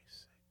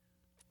Christ's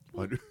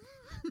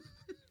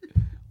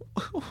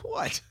sake!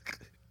 What?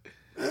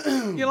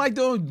 You like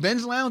doing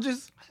binge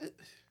lounges?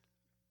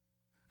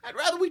 I'd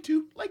rather let's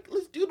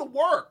do the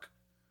work.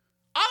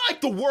 I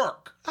like the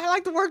work. I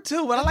like the work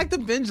too, but I like the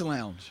binge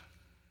lounge.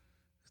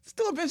 It's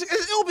still a binge.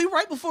 It'll be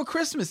right before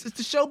Christmas. It's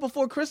the show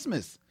before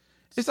Christmas.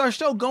 It's our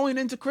show going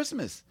into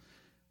Christmas.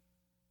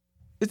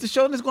 It's the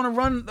show that's going to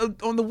run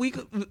on the week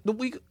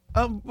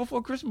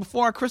before Christmas,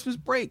 before our Christmas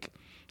break.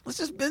 Let's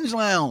just binge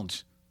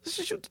lounge. Let's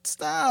just shoot the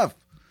stuff.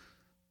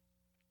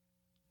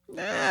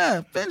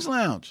 Yeah, binge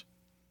lounge.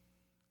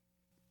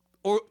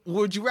 Or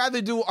would you rather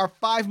do our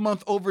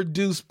 5-month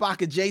overdue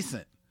Spock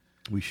adjacent?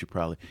 We should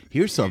probably.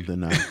 Here's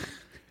something.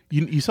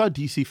 You saw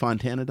DC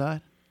Fontana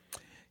died?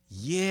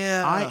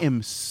 Yeah. I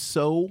am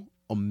so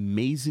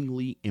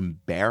amazingly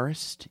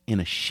embarrassed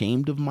and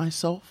ashamed of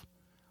myself.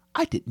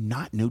 I did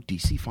not know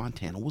DC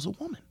Fontana was a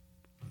woman.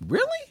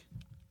 Really?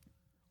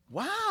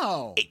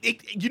 Wow.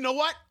 You know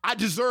what? I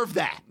deserve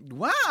that.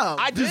 Wow.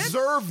 I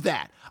deserve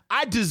that.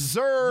 I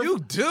deserve. You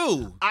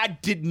do. I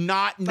did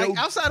not know. Like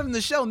outside of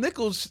Nichelle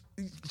Nichols,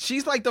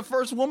 she's like the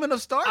first woman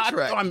of Star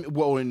Trek.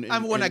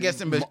 I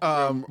guess in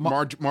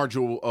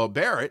Marjorie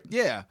Barrett.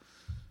 Yeah.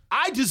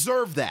 I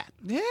deserve that.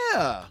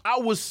 Yeah. I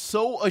was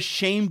so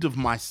ashamed of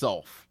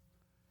myself.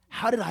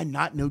 How did I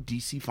not know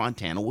DC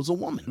Fontana was a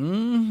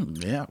woman?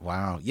 Yeah.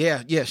 Wow.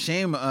 Yeah.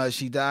 Shame.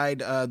 She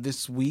died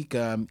this week,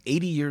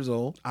 80 years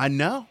old. I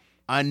know.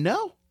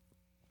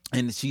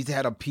 And she's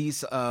had a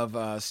piece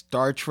of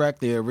Star Trek,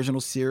 the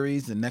original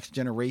series, The Next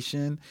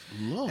Generation.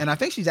 Look. And I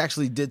think she's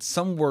actually did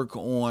some work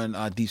on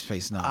Deep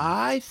Space Nine.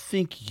 I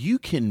think you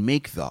can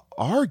make the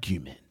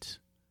argument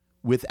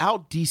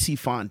without DC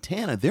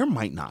Fontana, there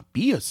might not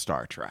be a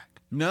Star Trek.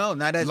 No,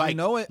 not as we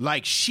know it.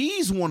 Like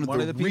she's one of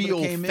the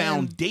real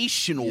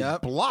foundational in.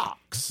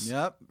 blocks.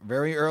 Yep,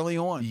 very early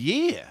on.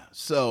 Yeah,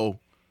 so.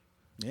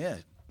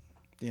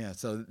 Yeah,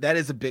 so that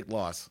is a big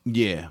loss.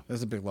 Yeah.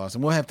 That's a big loss.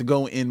 And we'll have to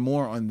go in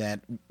more on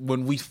that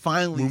when we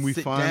finally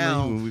sit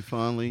down. When we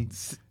finally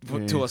to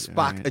a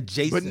Spock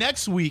adjacent. But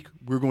next week,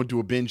 we're going to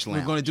do a binge lounge.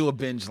 We're going to do a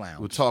binge lounge.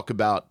 We'll talk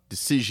about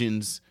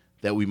decisions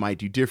that we might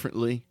do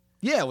differently.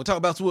 Yeah, we'll talk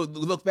about, so we'll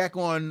look back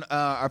on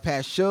our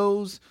past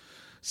shows,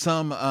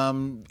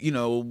 some,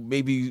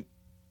 maybe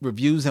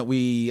reviews that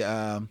we,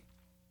 want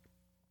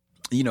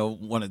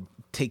to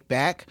take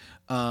back.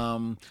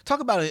 Talk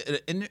about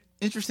an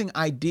interesting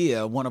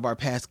idea one of our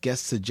past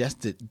guests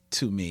suggested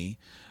to me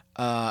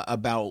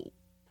about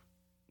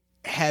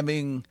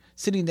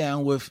sitting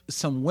down with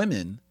some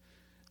women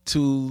to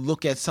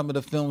look at some of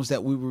the films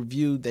that we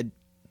reviewed that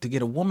to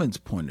get a woman's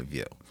point of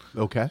view.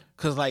 Okay.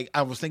 Because like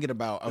I was talking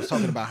about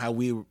how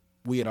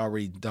we had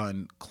already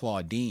done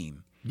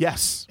Claudine.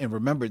 Yes. And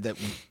remembered that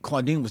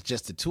Claudine was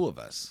just the two of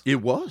us.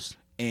 It was.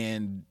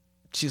 And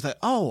she's like,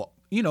 oh,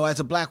 you know,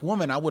 as a black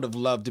woman, I would have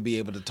loved to be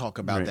able to talk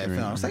about that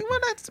film. I was like, well,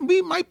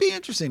 we might be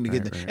interesting to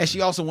get there. And she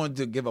also wanted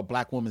to give a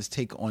black woman's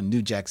take on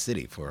New Jack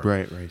City for her.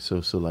 Right.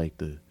 So like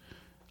the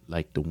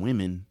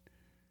women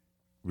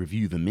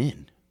review the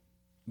men.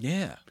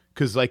 Yeah.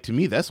 Because like to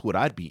me, that's what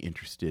I'd be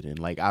interested in.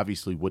 Like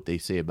obviously what they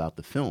say about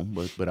the film,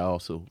 but I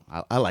also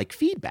I like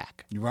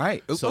feedback.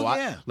 Right. So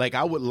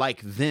I would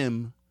like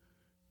them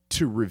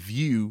to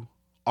review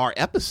our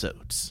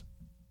episodes.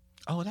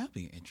 Oh, that'd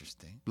be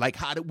interesting. Like,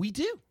 how did we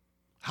do?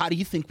 How do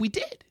you think we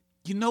did?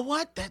 You know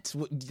what?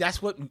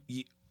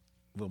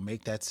 We'll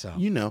make that so.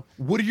 You know,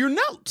 what are your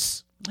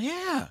notes?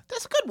 Yeah,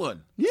 that's a good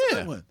one. Yeah. That's a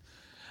good one.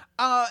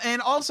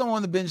 And also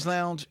on the Binge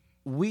Lounge,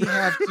 we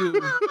have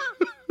to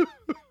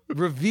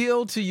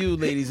reveal to you,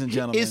 ladies and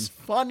gentlemen. It's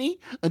funny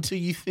until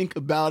you think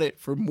about it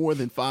for more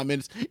than 5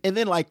 minutes. And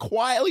then like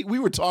quietly, we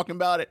were talking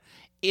about it.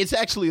 It's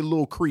actually a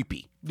little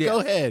creepy. Yeah. Go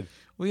ahead.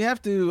 We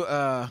have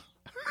to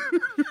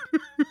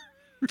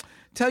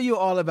tell you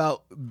all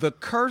about the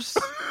curse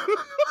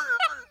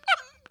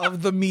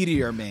of the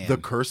Meteor Man. The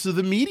curse of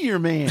the Meteor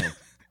Man.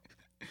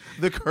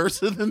 The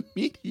curse of the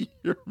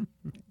Meteor Man.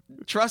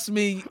 Trust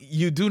me,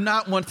 you do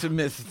not want to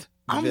miss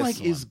I'm this like,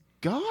 one. is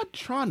God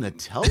trying to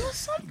tell us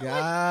something?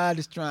 God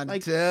is trying to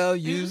tell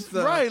you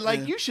something. Right,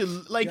 like you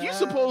should, like you're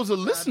supposed to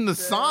listen to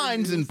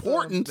signs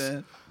importance.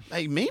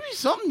 Like maybe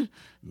something.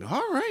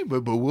 All right,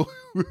 but we'll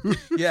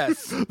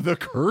yes, the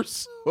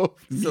curse of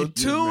so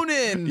tune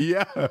in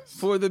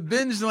for the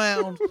Binge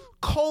Lounge :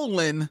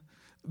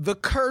 the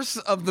curse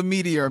of the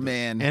Meteor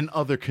Man and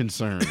other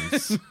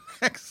concerns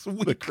next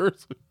week. The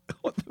curse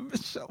on the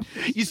show.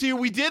 You see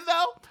what we did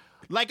though?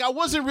 Like I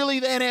wasn't really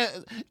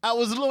that. I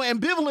was a little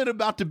ambivalent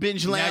about the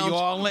Binge Lounge, now you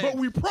all in. But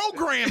we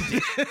programmed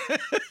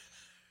it.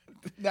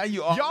 Now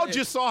y'all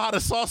just saw how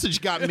the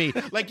sausage got me.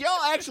 Like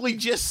y'all actually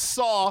just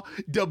saw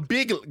the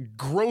big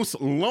gross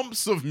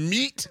lumps of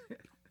meat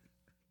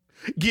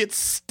get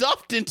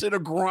stuffed into the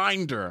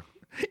grinder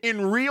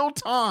in real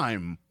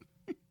time.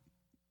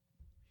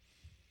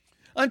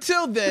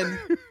 Until then,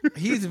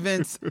 he's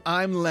Vince,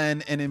 I'm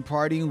Len, and in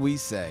parting we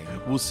say,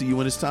 we'll see you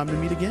when it's time to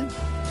meet again.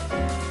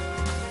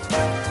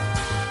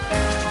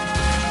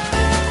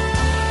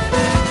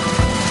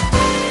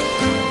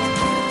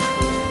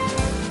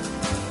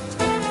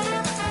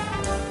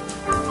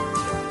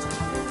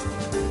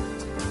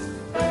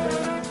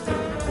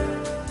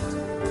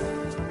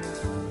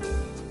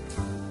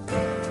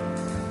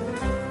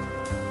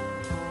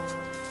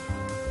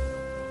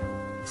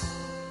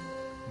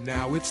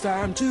 Now it's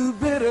time to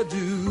bid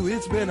adieu.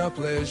 It's been a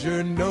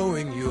pleasure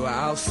knowing you.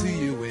 I'll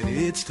see you when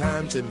it's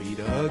time to meet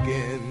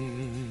again.